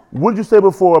 What did you say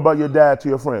before about your dad to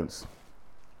your friends?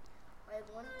 Like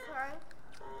one time,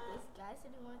 this guy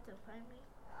said he wanted to fight me.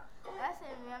 I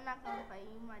said, man, I'm not going to fight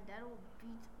you. My dad will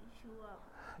beat you up.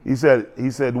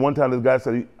 He said one time this guy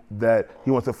said that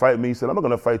he wants to fight me. He said, I'm not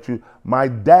going to fight you. My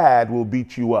dad will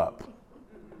beat you up.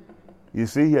 You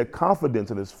see, he had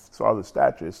confidence in his father's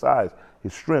stature, his size,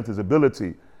 his strength, his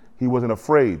ability. He wasn't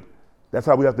afraid. That's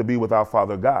how we have to be with our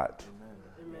Father God.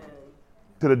 Amen.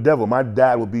 To the devil, my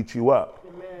dad will beat you up.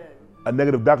 Amen. A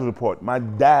negative doctor's report, my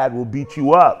dad will beat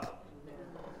you up.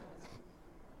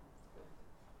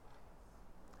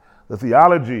 The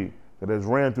theology that has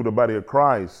ran through the body of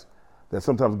Christ, that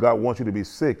sometimes God wants you to be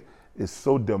sick, is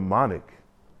so demonic.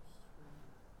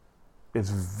 It's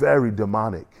very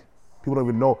demonic. People don't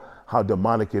even know how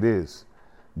demonic it is.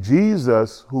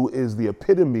 Jesus, who is the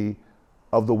epitome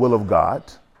of the will of God,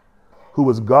 who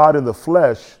was God in the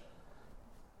flesh,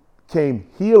 came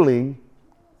healing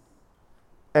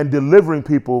and delivering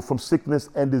people from sickness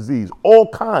and disease, all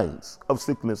kinds of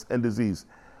sickness and disease.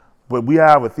 But we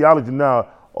have a theology now,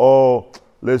 oh,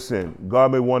 listen,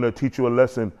 God may want to teach you a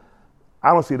lesson.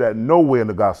 I don't see that nowhere in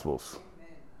the Gospels.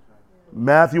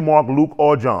 Matthew, Mark, Luke,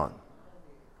 or John.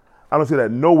 I don't see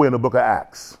that nowhere in the book of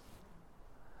Acts.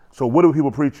 So what are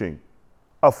people preaching?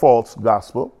 A false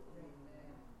gospel.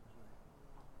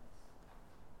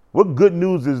 What good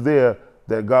news is there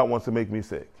that God wants to make me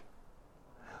sick?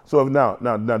 So now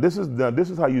this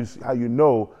is how you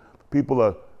know people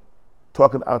are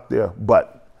talking out there,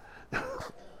 but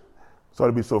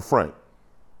sorry to be so frank.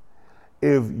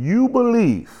 If you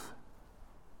believe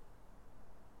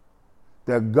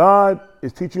that God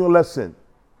is teaching you a lesson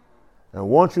and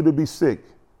wants you to be sick,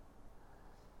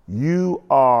 you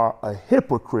are a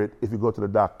hypocrite if you go to the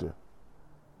doctor.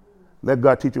 Let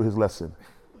God teach you his lesson.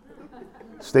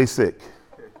 Stay sick.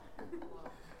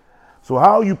 So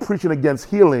how are you preaching against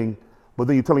healing, but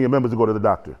then you're telling your members to go to the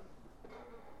doctor?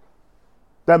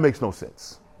 That makes no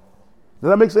sense. Does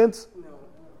that make sense? No.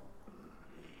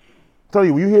 Tell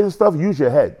you, when you hear this stuff, use your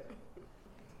head.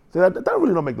 So that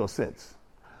really don't make no sense.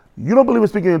 You don't believe in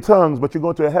speaking in tongues, but you're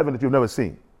going to a heaven that you've never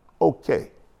seen.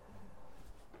 Okay.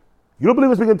 You don't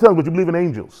believe in speaking in tongues, but you believe in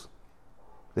angels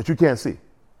that you can't see.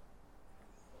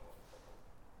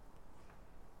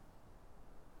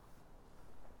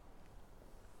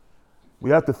 We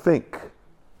have to think.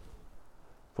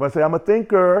 Somebody say, I'm a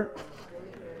thinker.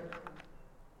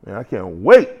 Man, I can't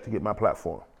wait to get my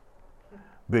platform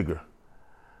bigger.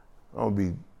 I'm going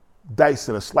to be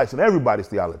dicing and slicing everybody's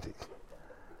theology.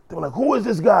 They were like, who is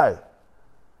this guy?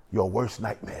 Your worst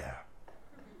nightmare.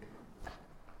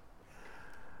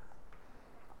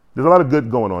 There's a lot of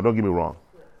good going on, don't get me wrong.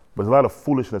 But there's a lot of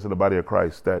foolishness in the body of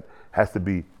Christ that has to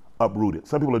be uprooted.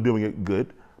 Some people are doing it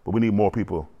good, but we need more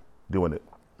people doing it.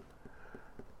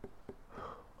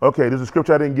 Okay, there's a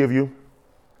scripture I didn't give you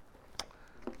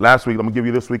last week. I'm going to give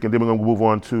you this week, and then we're going to move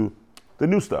on to the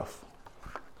new stuff.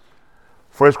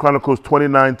 1 Chronicles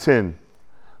 29:10.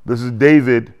 This is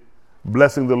David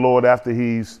blessing the Lord after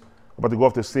he's about to go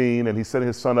off the scene, and he's setting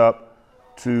his son up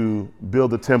to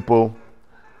build the temple,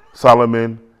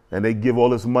 Solomon, and they give all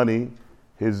this money.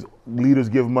 His leaders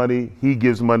give money. He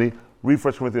gives money. Read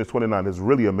 1 Corinthians 29. It's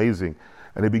really amazing.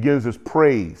 And it begins his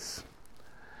praise.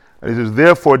 And he says,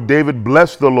 therefore David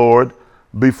blessed the Lord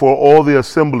before all the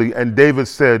assembly. And David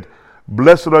said,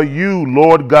 blessed are you,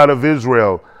 Lord God of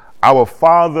Israel, our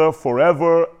Father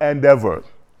forever and ever.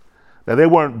 Now they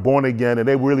weren't born again,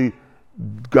 and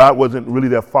God wasn't really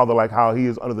their father like how he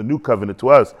is under the new covenant to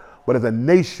us. But as a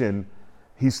nation,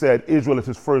 he said Israel is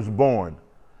his firstborn.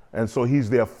 And so he's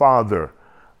their father.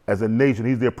 As a nation,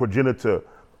 he's their progenitor.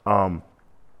 And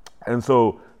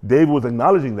so David was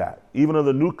acknowledging that. Even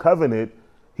under the new covenant,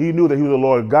 he knew that he was the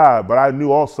Lord God, but I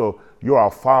knew also you're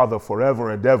our Father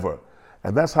forever and ever.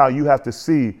 And that's how you have to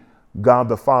see God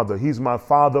the Father. He's my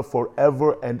Father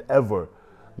forever and ever.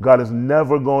 God is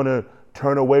never going to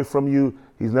turn away from you.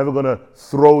 He's never going to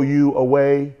throw you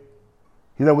away.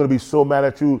 He's never going to be so mad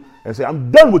at you and say, I'm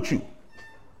done with you.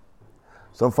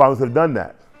 Some fathers have done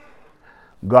that.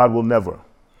 God will never.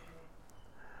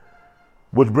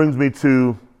 Which brings me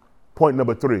to point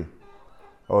number 3,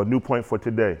 or a new point for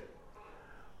today.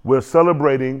 We're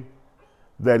celebrating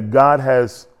that God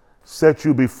has set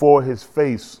you before his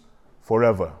face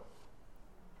forever.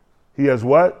 He has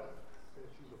what?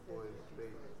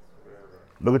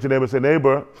 Look at your neighbor and say,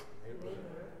 neighbor.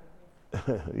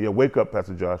 Yeah, wake up,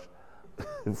 Pastor Josh.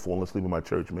 I'm falling asleep in my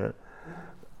church, man.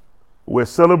 We're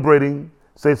celebrating,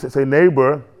 say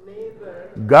neighbor.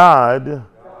 God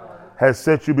has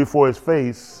set you before his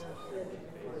face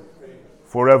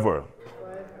forever.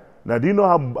 Now, do you know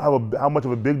how much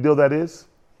of a big deal that is?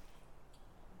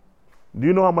 Do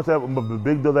you know how much of a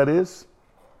big deal that is?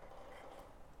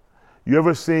 You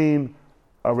ever seen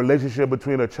a relationship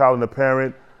between a child and a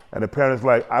parent's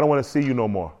like, I don't want to see you no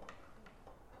more.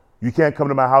 You can't come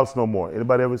to my house no more.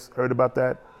 Anybody ever heard about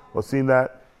that or seen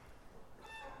that?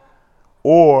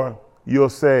 Or you'll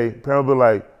say, parent will be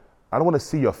like, I don't want to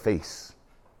see your face.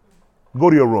 Go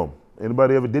to your room.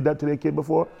 Anybody ever did that to their kid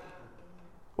before?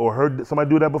 Or heard somebody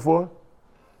do that before?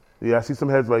 Yeah, I see some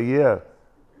heads like, yeah,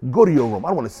 go to your room. I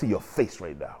don't want to see your face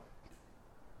right now.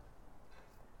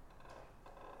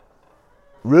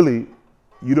 Really,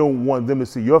 you don't want them to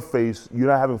see your face. You're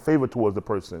not having favor towards the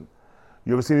person.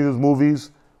 You ever seen those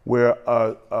movies where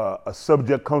a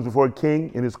subject comes before a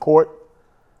king in his court,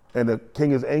 and the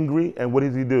king is angry, and what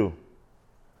does he do?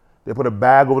 They put a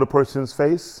bag over the person's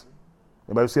face,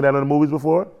 Anybody seen that in the movies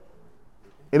before?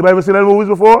 Anybody ever seen that in the movies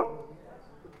before?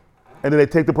 And then they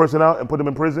take the person out and put them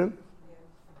in prison?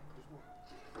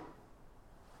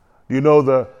 Do you know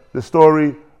the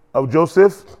story of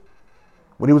Joseph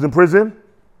when he was in prison?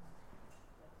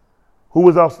 Who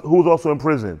was also in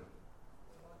prison?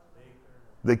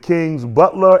 The king's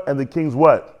butler and the king's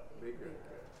what?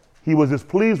 He was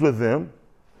displeased with them.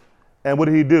 And what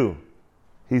did he do?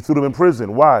 He threw them in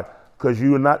prison. Why? Because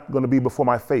you are not going to be before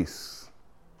my face.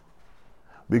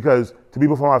 Because to be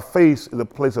before my face is a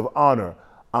place of honor.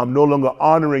 I'm no longer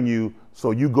honoring you,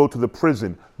 so you go to the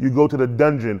prison. You go to the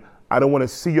dungeon. I don't want to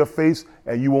see your face,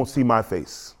 and you won't see my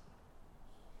face.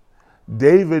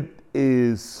 David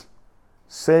is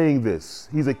saying this.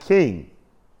 He's a king.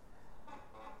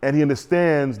 And he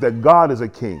understands that God is a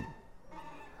king.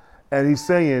 And he's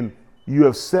saying, you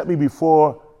have set me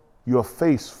before your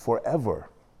face forever.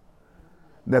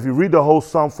 Now, if you read the whole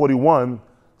Psalm 41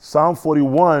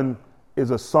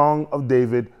 is a song of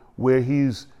David where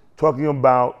he's talking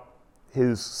about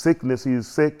his sickness. He is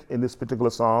sick in this particular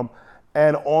psalm.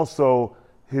 And also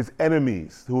his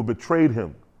enemies who betrayed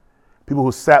him. People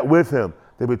who sat with him,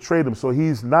 they betrayed him. So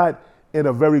he's not in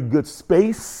a very good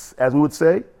space, as we would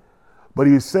say. But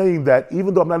he's saying that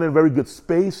even though I'm not in a very good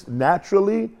space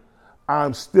naturally,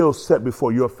 I'm still set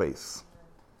before your face.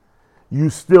 You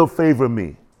still favor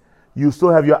me. You still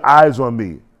have your eyes on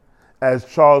me. As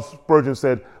Charles Spurgeon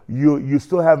said, you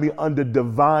still have me under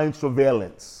divine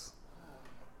surveillance.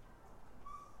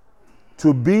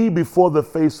 To be before the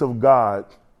face of God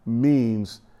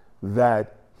means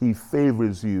that he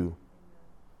favors you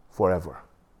forever.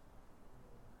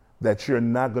 That you're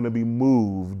not going to be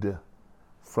moved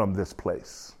from this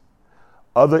place.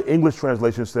 Other English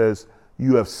translation says,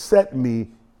 you have set me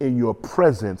in your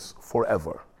presence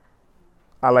forever.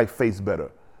 I like face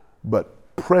better,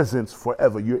 but presence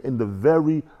forever. You're in the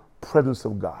very presence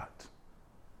of God.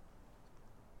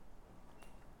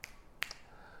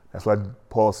 That's why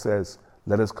Paul says,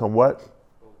 let us come what?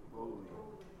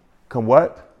 Come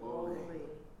what?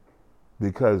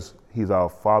 Because he's our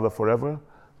Father forever,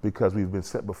 because we've been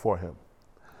set before him.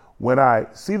 When I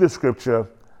see the scripture,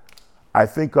 I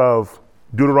think of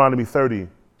Deuteronomy 30,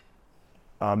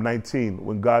 19,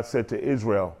 when God said to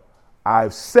Israel,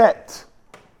 I've set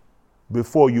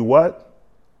before you what?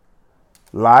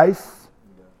 Life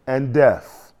and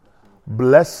death,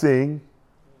 blessing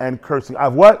and cursing.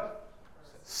 I've what?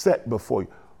 Set before you.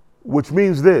 Which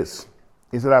means this.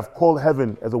 He said, I've called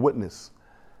heaven as a witness.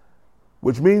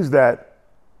 Which means that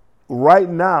right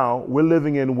now we're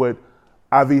living in what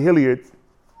Avi Hilliard,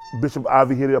 Bishop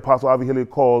Avi Hilliard, Apostle Avi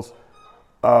Hilliard calls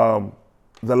the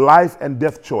life and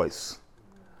death choice.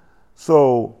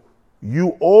 So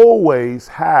you always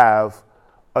have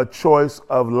a choice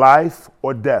of life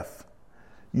or death.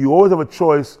 You always have a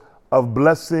choice of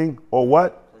blessing or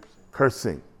what?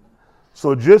 Cursing.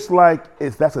 So just like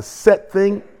if that's a set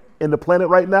thing in the planet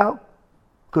right now,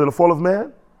 because of the fall of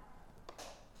man,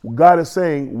 God is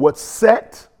saying what's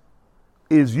set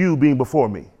is you being before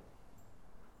me.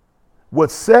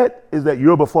 What's set is that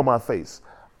you're before my face.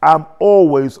 I'm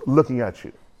always looking at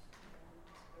you.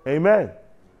 Amen.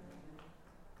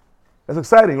 That's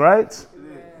exciting, right? It is.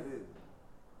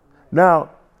 Now,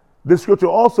 this scripture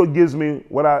also gives me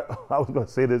what I was going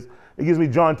to say this. It gives me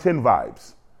John 10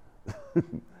 vibes.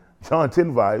 John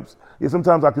 10 vibes. Yeah,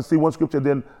 sometimes I can see one scripture,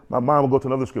 then my mind will go to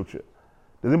another scripture.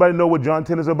 Does anybody know what John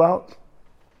 10 is about?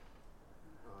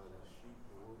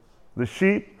 The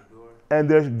sheep and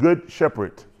their good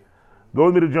shepherd. Go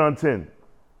with me to John 10.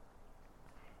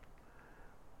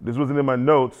 This wasn't in my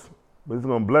notes, but it's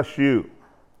going to bless you.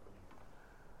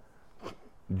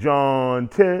 John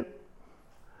 10.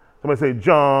 Somebody say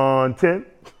John 10.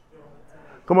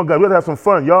 Come on, guys, we have to have some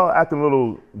fun. Y'all acting a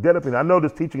little get up in. I know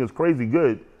this teaching is crazy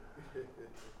good.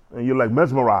 And you're like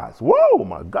mesmerized. Whoa,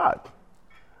 my God.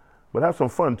 But have some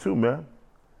fun too, man.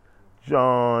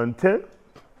 John 10.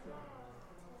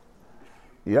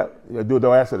 Yep, you gotta do it the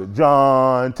way I said it.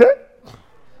 John 10.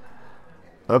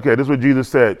 Okay, this is what Jesus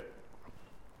said.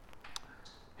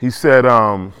 He said,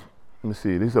 let me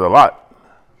see, he said a lot.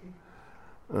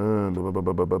 The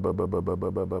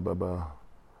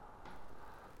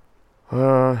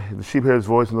sheep hears his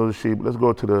voice and knows the sheep. Let's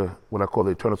go to what I call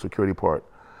the eternal security part.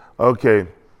 Okay.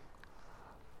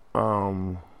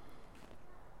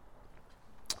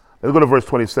 Let's go to verse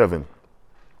 27.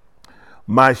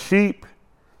 My sheep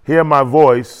hear my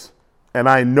voice, and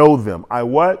I know them. I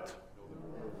what?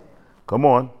 Come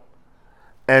on.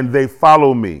 And they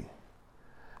follow me.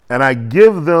 And I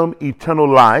give them eternal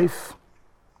life.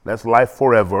 That's life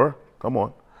forever. Come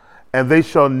on. And they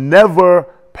shall never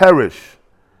perish.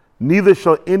 neither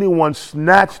shall anyone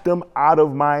snatch them out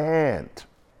of my hand.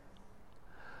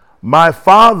 My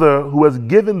Father who has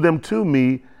given them to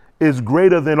me is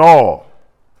greater than all,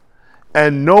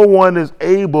 and no one is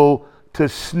able to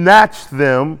snatch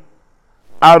them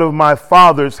out of my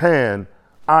Father's hand.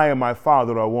 I and my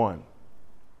Father are one.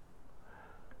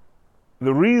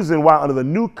 The reason why under the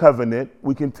new covenant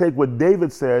we can take what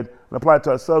David said and apply it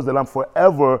to ourselves, that I'm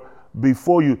forever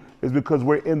before you, is because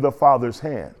we're in the Father's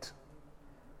hand.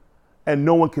 And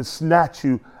no one can snatch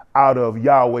you out of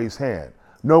Yahweh's hand.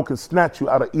 No one can snatch you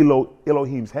out of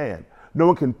Elohim's hand. No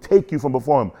one can take you from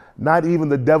before him, not even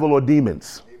the devil or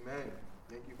demons. Amen.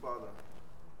 Thank you, Father.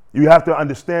 You have to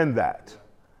understand that.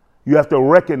 You have to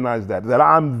recognize that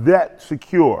I'm that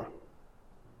secure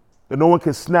that no one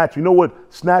can snatch. You know what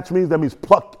snatch means? That means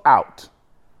pluck out.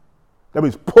 That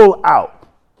means pull out.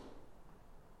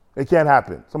 It can't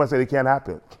happen. Somebody say it can't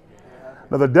happen.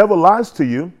 Now the devil lies to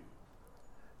you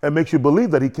and makes you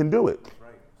believe that he can do it.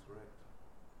 Right.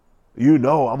 You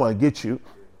know I'm going to get you.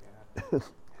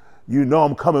 You know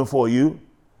I'm coming for you.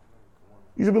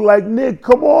 You should be like, Nick,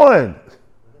 come on.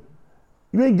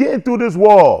 You ain't getting through this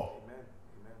wall.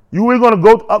 You really going to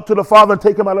go up to the Father and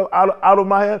take him out of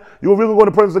my hand? You really going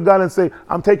to the presence of God and say,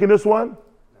 I'm taking this one?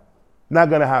 Not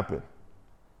going to happen.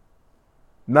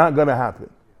 Not going to happen.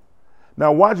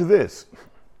 Now watch this.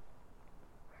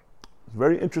 It's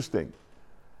very interesting.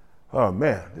 Oh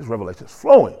man, this revelation is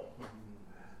flowing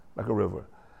like a river.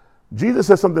 Jesus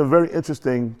said something very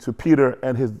interesting to Peter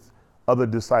and his other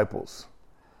disciples.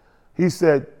 He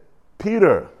said,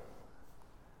 Peter,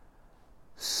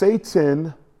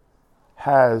 Satan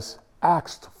has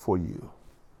asked for you.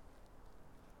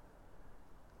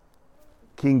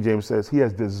 King James says he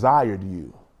has desired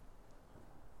you.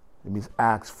 It means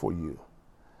asked for you,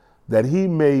 that he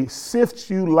may sift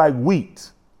you like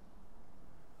wheat.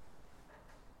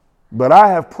 But I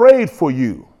have prayed for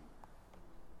you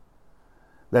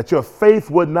that your faith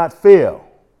would not fail.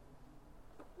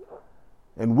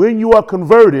 And when you are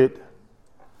converted,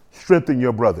 strengthen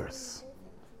your brothers.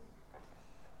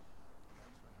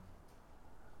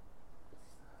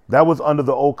 That was under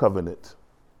the old covenant.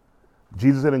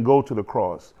 Jesus didn't go to the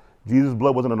cross. Jesus'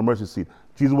 blood wasn't on the mercy seat.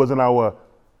 Jesus wasn't our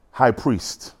high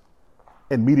priest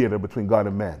and mediator between God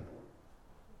and man.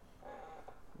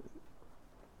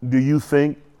 Do you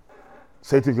think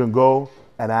Satan can go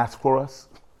and ask for us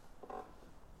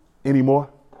anymore?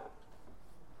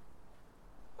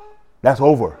 That's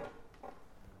over.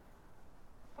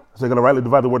 So they're going to rightly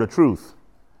divide the word of truth.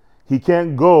 He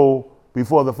can't go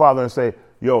before the Father and say,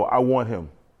 yo, I want him.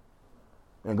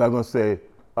 And God's going to say,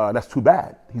 that's too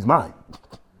bad. He's mine.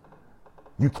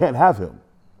 You can't have him.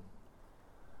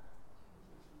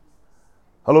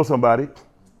 Hello, somebody. Thank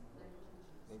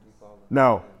you, Father.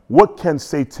 Now, what can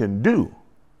Satan do?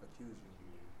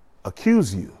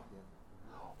 Accuse you.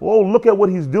 Oh, look at what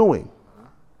he's doing.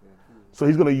 So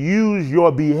he's going to use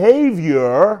your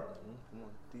behavior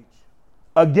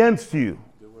against you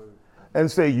and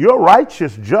say, you're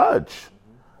righteous judge.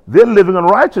 They're living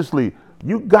unrighteously.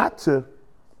 You got to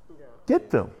get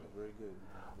them.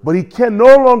 But he can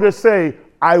no longer say,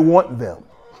 I want them,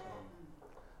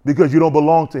 because you don't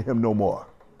belong to him no more.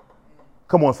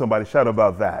 Come on, somebody, shout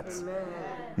about that. Amen.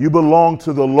 You belong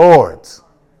to the Lord.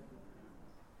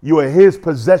 You are his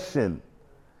possession.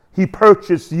 He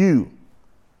purchased you.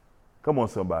 Come on,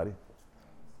 somebody.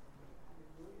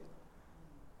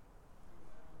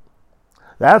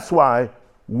 That's why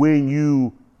when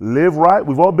you live right,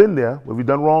 we've all been there. When we've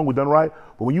done wrong, we've done right.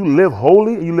 But when you live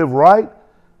holy and you live right,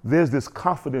 there's this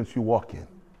confidence you walk in.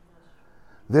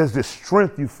 There's this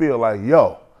strength you feel like,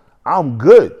 yo, I'm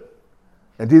good.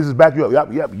 And Jesus back you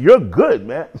up. Yep, you're good,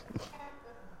 man.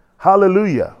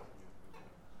 Hallelujah.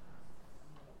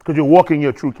 Because you're walking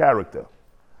your true character.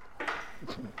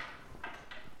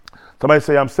 Somebody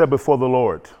say, I'm set before the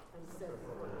Lord.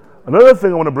 Another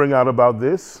thing I want to bring out about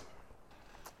this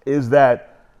is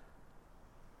that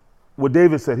what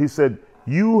David said, he said,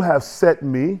 you have set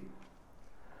me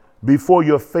before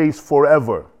your face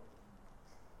forever.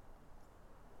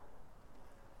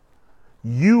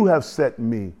 You have set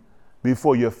me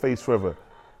before your face forever.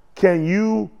 Can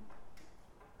you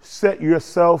set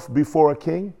yourself before a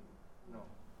king? No.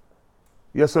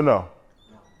 Yes or no?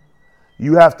 No.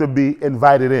 You have to be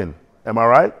invited in. Am I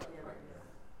right? Yeah.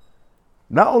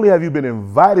 Not only have you been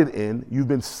invited in, you've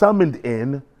been summoned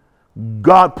in.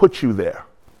 God put you there.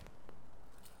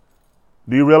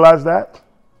 Do you realize that?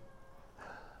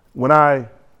 When I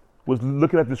was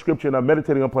looking at the scripture and I'm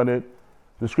meditating upon it,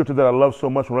 the scripture that I love so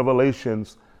much from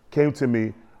Revelations came to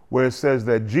me, where it says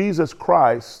that Jesus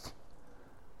Christ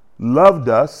loved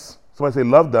us. Somebody say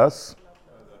loved us.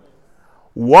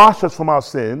 washed us from our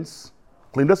sins,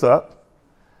 cleaned us up.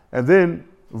 And then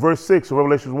verse 6 of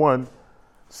Revelation 1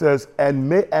 says,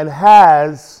 and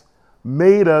has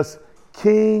made us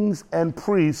kings and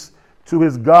priests to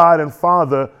his God and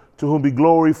Father, to whom be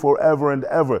glory forever and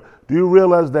ever. Do you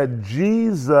realize that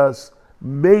Jesus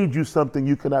made you something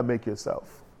you cannot make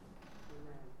yourself?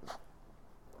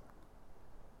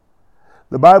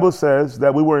 The Bible says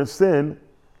that we were in sin,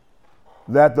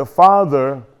 that the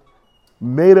Father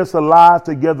made us alive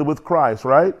together with Christ,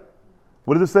 right?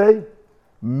 What does it say?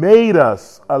 Made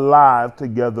us alive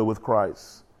together with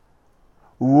Christ.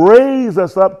 Raised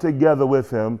us up together with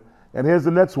him. And here's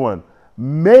the next one.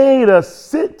 Made us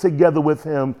sit together with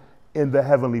him in the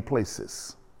heavenly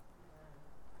places.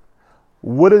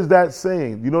 What is that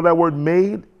saying? You know that word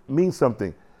made means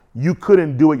something. You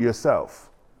couldn't do it yourself.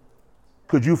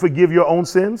 Could you forgive your own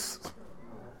sins?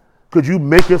 Could you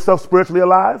make yourself spiritually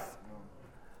alive?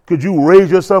 Could you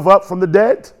raise yourself up from the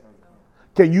dead?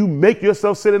 Can you make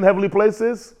yourself sit in heavenly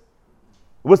places?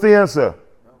 What's the answer?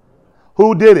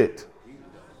 Who did it?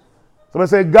 Somebody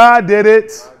say, God did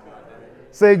it.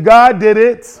 Say, God did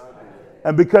it.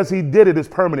 And because he did it, it's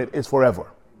permanent, it's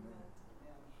forever.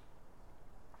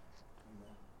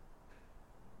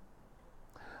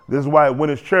 This is why at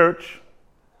Winners Church,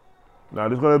 now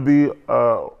this is going to be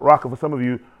rocker for some of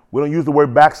you, we don't use the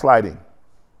word backsliding.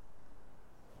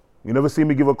 You never see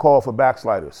me give a call for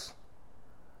backsliders.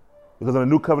 Because in the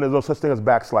new covenant, there's no such thing as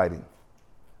backsliding.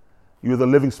 You're either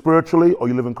living spiritually or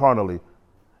you're living carnally.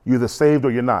 You're either saved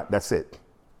or you're not. That's it.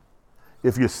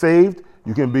 If you're saved,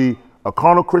 you can be a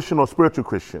carnal Christian or a spiritual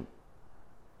Christian.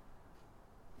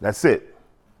 That's it.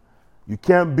 You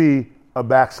can't be a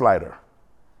backslider.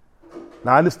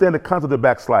 Now, I understand the concept of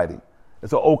backsliding.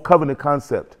 It's an old covenant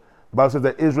concept. The Bible says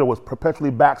that Israel was perpetually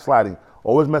backsliding,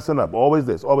 always messing up, always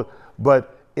this, always.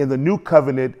 But in the new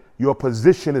covenant, your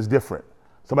position is different.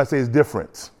 Somebody say it's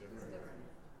different.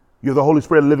 You're the Holy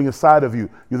Spirit living inside of you.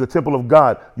 You're the temple of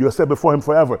God. You're set before him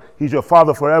forever. He's your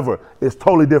Father forever. It's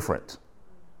totally different.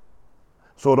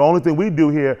 So the only thing we do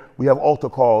here, we have altar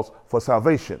calls for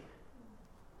salvation.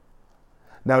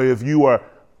 Now, if you are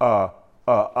a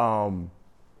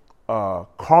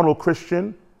carnal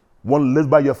Christian, one lives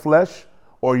by your flesh,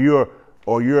 or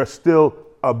you're still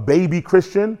a baby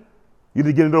Christian, you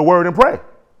need to get into the Word and pray.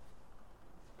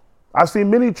 I've seen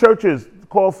many churches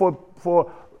call for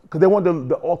because they want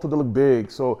the altar to look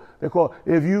big. So they call,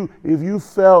 if you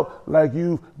felt like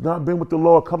you've not been with the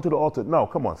Lord, come to the altar. No,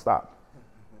 come on, stop.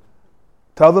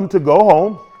 Tell them to go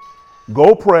home,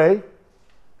 go pray,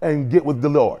 and get with the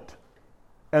Lord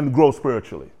and grow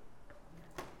spiritually.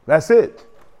 That's it.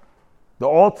 The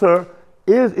altar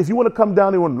is, if you want to come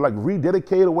down there and like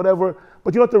rededicate or whatever,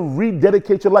 but you don't have to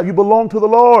rededicate your life. You belong to the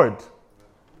Lord.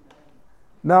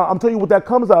 Now, I'm telling you what that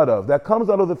comes out of. That comes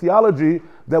out of the theology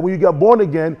that when you got born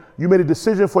again, you made a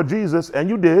decision for Jesus, and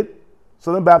you did.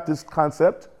 Southern Baptist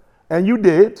concept, and you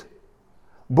did.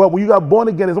 But when you got born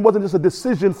again, it wasn't just a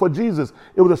decision for Jesus.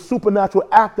 It was a supernatural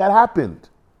act that happened.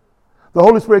 The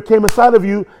Holy Spirit came inside of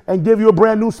you and gave you a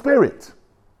brand new spirit.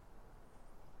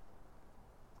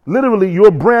 Literally,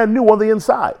 you're brand new on the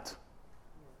inside.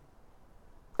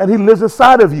 And he lives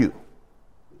inside of you.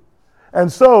 And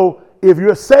so, if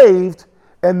you're saved,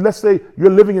 and let's say you're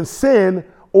living in sin,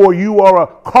 or you are a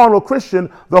carnal Christian,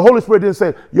 the Holy Spirit didn't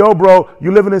say, yo, bro,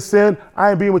 you living in sin, I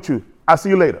ain't being with you. I'll see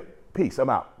you later. Peace, I'm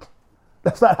out.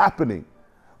 That's not happening.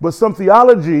 But some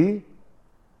theology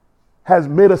has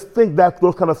made us think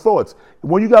those kind of thoughts.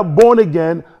 When you got born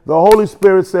again, the Holy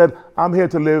Spirit said, I'm here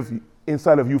to live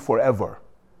inside of you forever.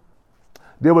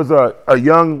 There was a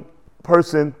young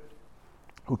person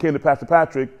who came to Pastor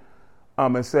Patrick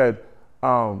and said,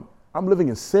 I'm living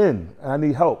in sin and I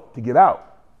need help to get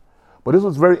out. But this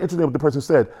was very interesting what the person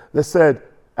said. They said,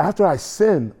 after I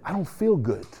sin, I don't feel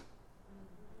good.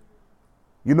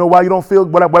 You know why you don't feel,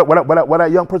 why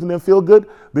that young person didn't feel good?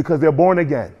 Because they're born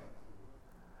again.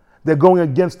 They're going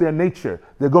against their nature.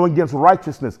 They're going against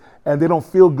righteousness, and they don't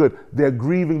feel good. They're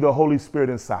grieving the Holy Spirit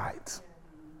inside.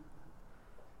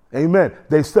 Amen.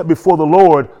 They step before the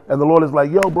Lord, and the Lord is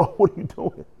like, yo, bro, what are you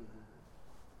doing?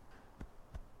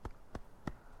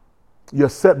 You're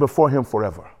set before him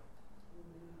forever.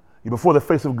 You're before the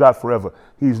face of God forever.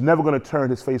 He's never going to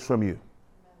turn his face from you.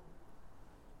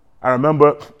 I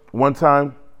remember one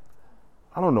time,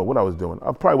 I don't know what I was doing.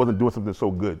 I probably wasn't doing something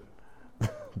so good.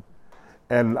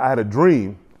 And I had a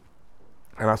dream,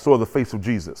 and I saw the face of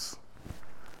Jesus.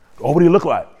 Oh, what do you look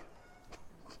like?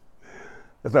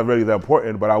 That's not really that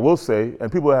important, but I will say, and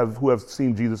people who have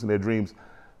seen Jesus in their dreams,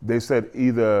 they said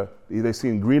either they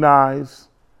seen green eyes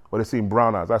or they seen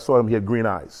brown eyes. I saw him, he had green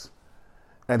eyes.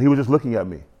 And he was just looking at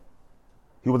me.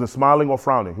 He wasn't smiling or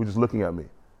frowning. He was just looking at me.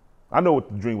 I know what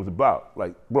the dream was about.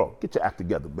 Like, bro, get your act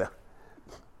together, man.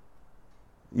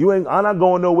 I'm not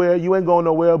going nowhere. You ain't going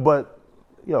nowhere, but,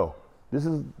 yo, you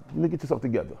need to get yourself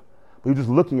together. But he was just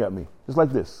looking at me, just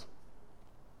like this.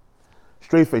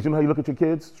 Straight face. You know how you look at your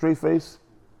kids? Straight face.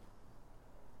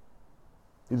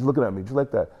 He's looking at me, just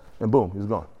like that. And boom, he's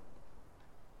gone.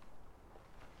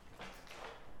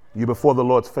 You're before the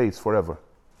Lord's face forever.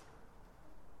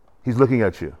 He's looking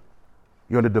at you.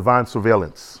 You're under divine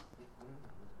surveillance.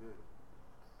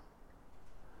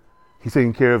 He's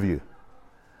taking care of you.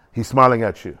 He's smiling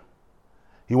at you.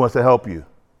 He wants to help you.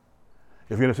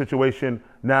 If you're in a situation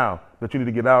now that you need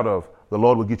to get out of, the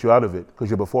Lord will get you out of it because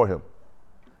you're before him.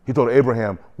 He told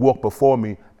Abraham, walk before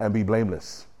me and be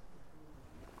blameless.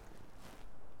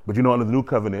 But you know, under the new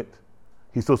covenant,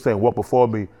 he's still saying, walk before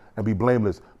me and be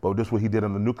blameless. But this is what he did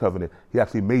under the new covenant. He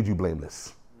actually made you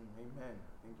blameless. Amen.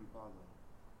 Thank you, Father.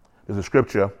 There's a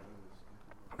scripture,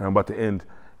 and I'm about to end,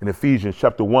 in Ephesians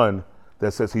chapter 1,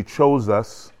 that says he chose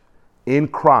us in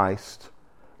Christ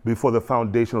before the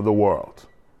foundation of the world.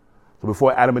 So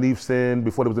before Adam and Eve sinned,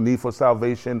 before there was a need for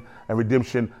salvation and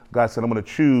redemption, God said, I'm going to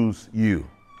choose you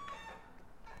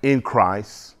in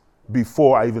Christ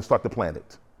before I even start the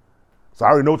planet. So I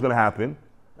already know what's going to happen,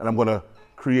 and I'm going to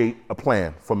create a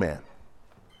plan for man.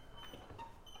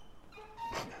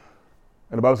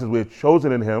 And the Bible says we're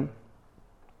chosen in him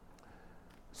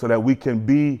so that we can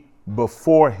be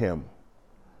before him.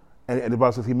 And the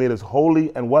Bible says he made us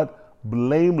holy and what?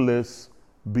 Blameless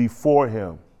before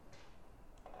him.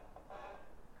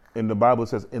 In the Bible it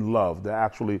says in love. That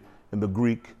actually in the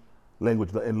Greek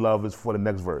language, the in love is for the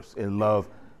next verse. In love,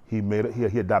 he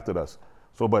adopted us.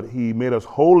 So, but he made us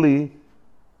holy.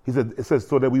 He said, it says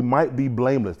so that we might be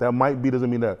blameless. That might be doesn't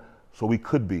mean that so we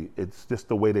could be. It's just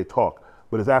the way they talk.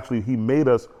 But it's actually he made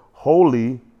us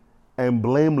holy and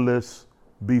blameless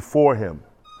before him.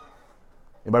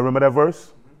 Anybody remember that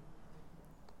verse?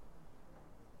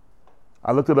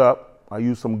 I looked it up. I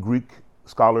used some Greek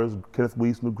scholars, Kenneth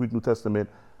Weiss, Greek New Testament.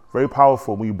 Very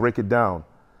powerful when you break it down.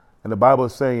 And the Bible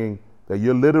is saying that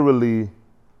you're literally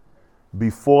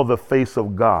before the face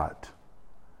of God.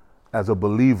 As a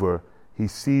believer, he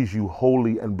sees you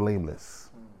holy and blameless.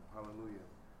 Hallelujah.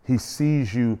 He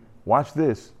sees you, watch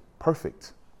this,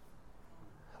 perfect.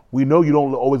 We know you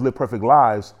don't always live perfect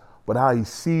lives, but how he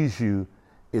sees you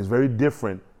is very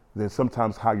different than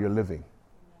sometimes how you're living.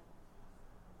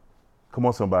 Come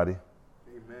on, somebody.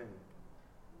 Amen.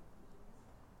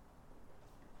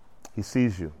 He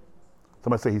sees you.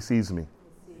 Somebody say, he sees me.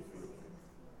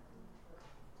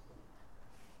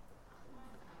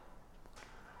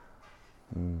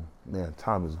 Man,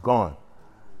 time is gone.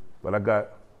 But I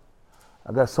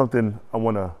got something I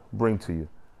want to bring to you.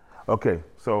 Okay,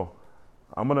 so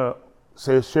I'm going to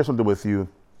share something with you,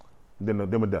 then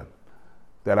we're done.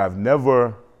 That I've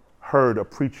never heard a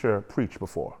preacher preach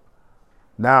before.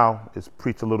 Now it's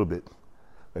preached a little bit,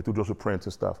 like through Joseph Prince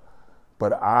and stuff.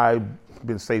 But I've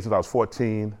been saved since I was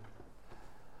 14.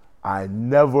 I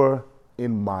never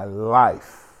in my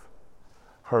life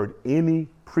heard any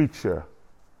preacher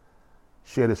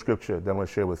share the scripture that I'm going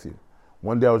to share with you.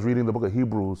 One day I was reading the book of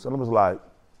Hebrews, and I was like,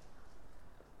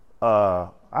 I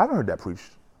haven't heard that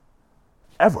preached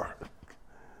ever.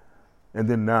 And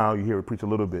then now you hear it preach a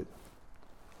little bit.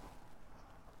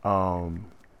 Go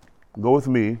with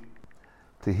me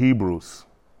to Hebrews.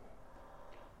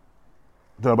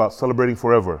 We're talking about celebrating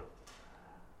forever.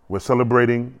 We're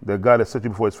celebrating that God has set you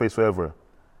before his face forever.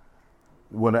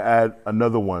 We want to add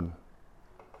another one.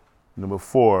 Number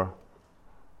 4,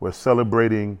 we're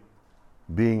celebrating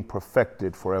being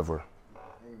perfected forever.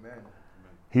 Amen.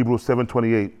 Hebrews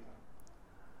 7:28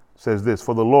 says this,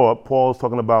 for the law, Paul's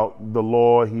talking about the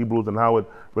law, Hebrews, and how it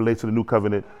relates to the new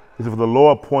covenant. He said, for the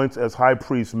law appoints as high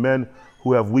priests men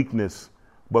who have weakness,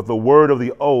 but the word of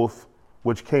the oath,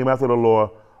 which came after the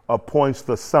law, appoints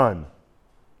the Son,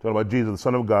 talking about Jesus, the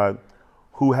Son of God,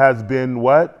 who has been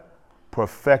what?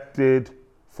 Perfected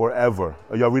forever.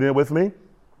 Are y'all reading it with me?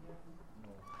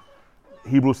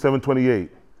 Hebrews 7:28.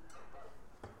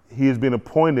 He has been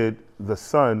appointed the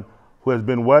Son who has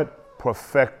been what?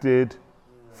 Perfected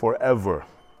forever.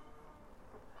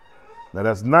 Now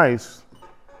that's nice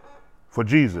for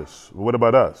Jesus. But what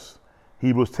about us?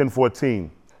 Hebrews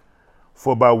 10:14.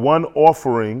 For by one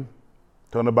offering,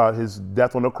 talking about his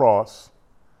death on the cross,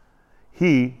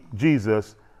 he,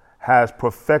 Jesus, has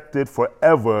perfected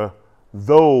forever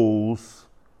those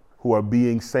who are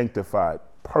being sanctified.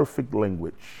 Perfect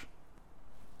language.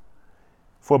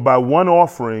 For by one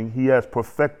offering, he has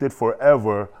perfected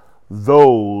forever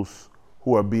those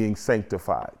who are being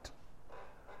sanctified.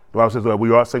 The Bible says that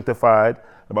we are sanctified.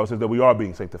 The Bible says that we are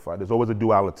being sanctified. There's always a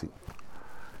duality.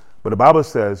 But the Bible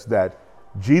says that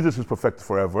Jesus is perfected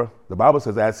forever. The Bible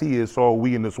says as he is, so are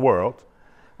we in this world.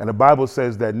 And the Bible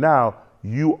says that now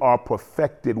you are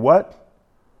perfected what?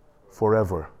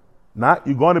 Forever. Not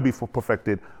you're going to be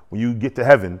perfected when you get to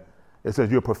heaven. It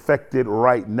says you're perfected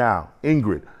right now.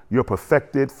 Ingrid, you're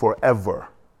perfected forever.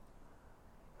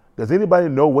 Does anybody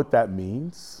know what that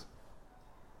means?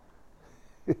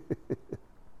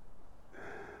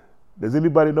 Does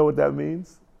anybody know what that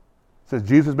means? It says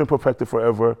Jesus has been perfected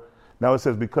forever. Now it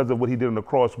says because of what he did on the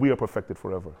cross, we are perfected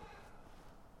forever.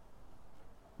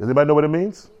 Does anybody know what it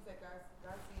means? It means that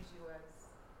God sees you as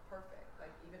perfect.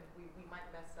 Like even we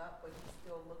might mess up, but he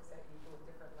still looks at you through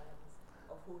a different lens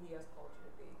of who he has called you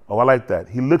to be. Oh, I like that.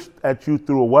 He looks at you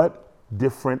through a what?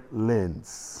 Different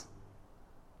lens.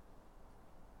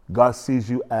 God sees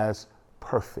you as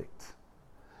perfect.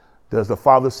 Does the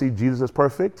Father see Jesus as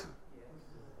perfect? Yes.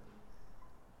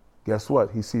 Guess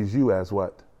what? He sees you as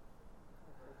what?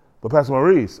 But Pastor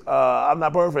Maurice, I'm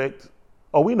not perfect.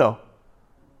 Oh, we know.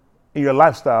 In your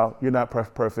lifestyle, you're not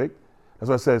perfect. That's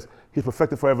why it says he's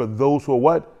perfected forever those who are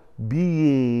what?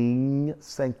 Being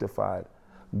sanctified.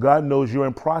 God knows you're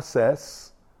in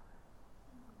process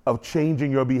of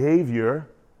changing your behavior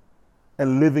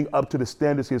and living up to the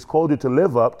standards he has called you to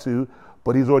live up to,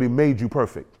 but he's already made you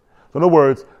perfect. So in other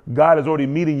words, God is already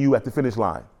meeting you at the finish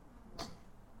line.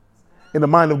 In the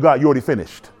mind of God, you're already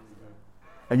finished.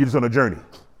 And you're just on a journey.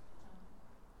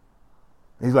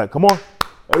 And he's like, come on,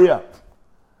 hurry up.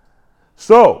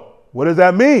 So, what does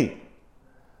that mean?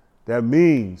 That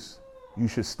means you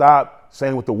should stop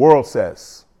saying what the world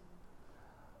says.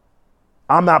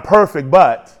 I'm not perfect,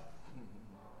 but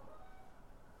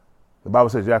the Bible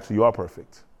says you are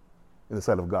perfect in the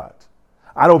sight of God.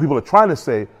 I know what people are trying to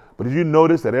say, but did you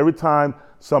notice that every time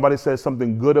somebody says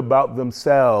something good about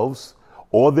themselves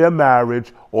or their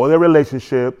marriage or their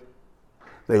relationship,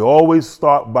 they always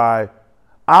start by,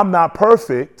 I'm not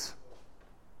perfect,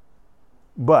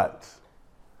 but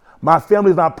my family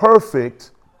is not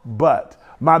perfect, but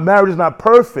my marriage is not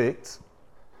perfect,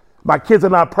 my kids are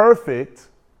not perfect.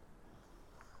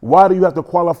 Why do you have to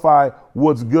qualify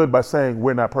what's good by saying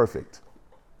we're not perfect?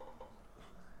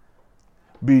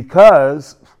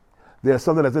 Because there's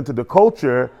something that's into the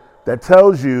culture that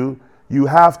tells you you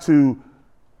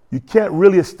can't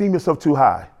really esteem yourself too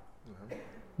high.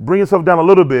 Bring yourself down a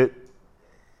little bit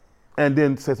and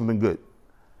then say something good.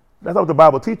 That's not what the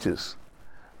Bible teaches.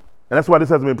 And that's why this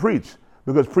hasn't been preached.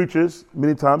 Because preachers,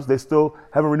 many times, they still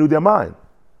haven't renewed their mind.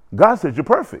 God says you're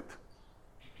perfect.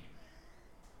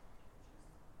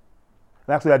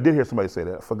 And actually, I did hear somebody say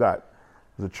that. I forgot.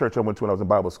 There's a church I went to when I was in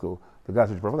Bible school. The guy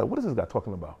said, you're perfect. I'm like, what is this guy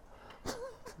talking about?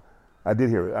 I did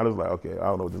hear it. I was like, okay, I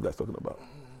don't know what this guy's talking about.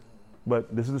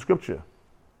 But this is the scripture.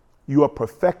 You are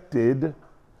perfected. This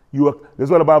is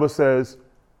what the Bible says.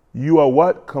 You are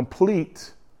what?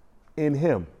 Complete in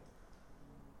him,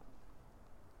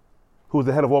 who is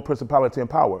the head of all principality and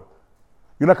power.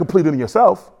 You're not complete in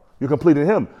yourself. You're complete in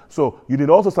him. So you need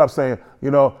to also stop saying,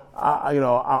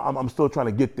 I'm still trying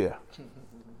to get there.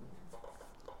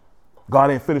 God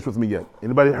ain't finished with me yet.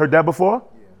 Anybody heard that before?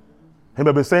 Yeah.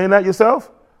 Anybody been saying that yourself?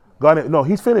 No,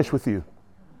 he's finished with you.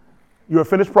 You're a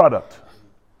finished product.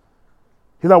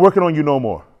 He's not working on you no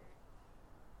more.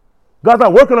 God's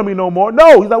not working on me no more.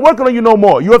 No, he's not working on you no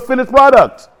more. You're a finished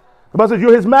product. The Bible says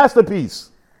you're his masterpiece.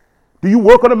 Do you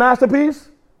work on a masterpiece?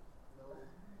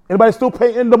 Anybody still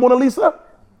painting the Mona Lisa?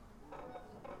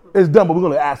 It's done, but we're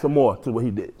going to add some more to what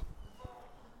he did.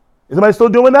 Is anybody still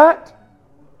doing that?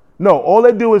 No, all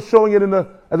they do is showing it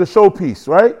as a showpiece,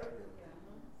 right?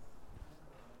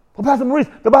 Well, Pastor Maurice,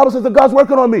 the Bible says that God's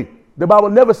working on me. The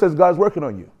Bible never says God's working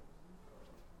on you.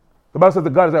 The Bible says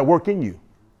that God is at work in you.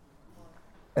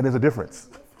 And there's a difference.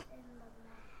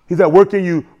 He's at work in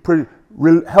you,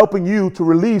 helping you to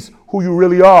release who you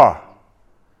really are.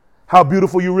 How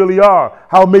beautiful you really are.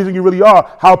 How amazing you really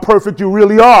are. How perfect you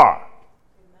really are.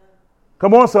 Amen.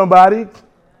 Come on, somebody.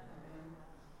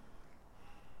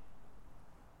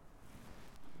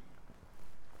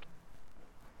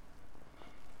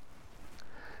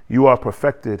 You are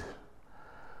perfected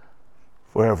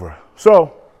forever.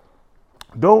 So,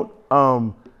 don't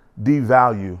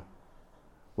devalue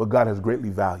what God has greatly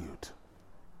valued.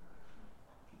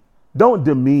 Don't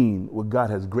demean what God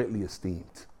has greatly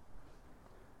esteemed.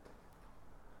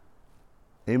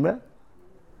 Amen?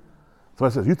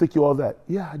 Somebody says, you think you're all that?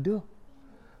 Yeah, I do.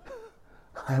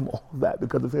 I am all that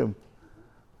because of him.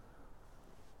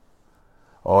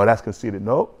 Oh, that's conceited.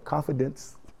 No,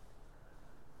 confidence.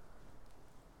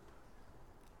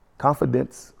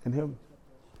 Confidence in him.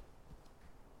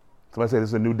 Somebody say, this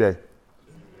is a new day.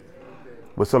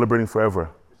 We're celebrating forever.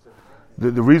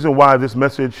 The reason why this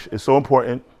message is so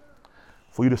important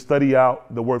for you to study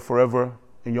out the word forever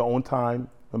in your own time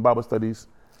in Bible studies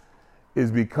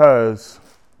is because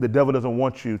the devil doesn't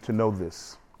want you to know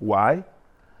this. Why?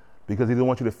 Because he doesn't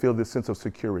want you to feel this sense of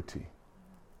security.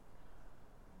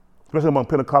 Especially among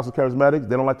Pentecostal charismatics,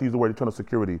 they don't like to use the word eternal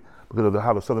security because of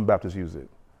how the Southern Baptists use it.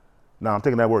 Now, I'm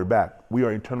taking that word back. We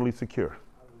are eternally secure.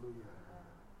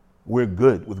 We're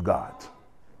good with God.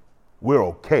 We're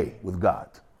okay with God.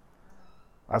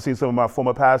 I've seen some of my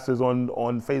former pastors on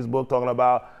Facebook talking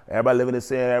about everybody living in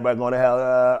sin, everybody going to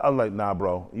hell. I'm like, nah,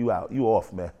 bro, you out. You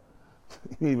off, man.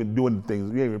 You ain't even doing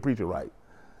things. You ain't even preaching right.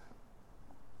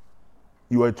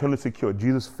 You are eternally secure.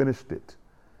 Jesus finished it.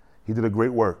 He did a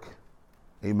great work.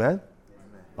 Amen? Amen.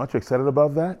 Aren't you excited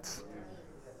about that?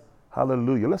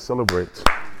 Hallelujah. Let's celebrate.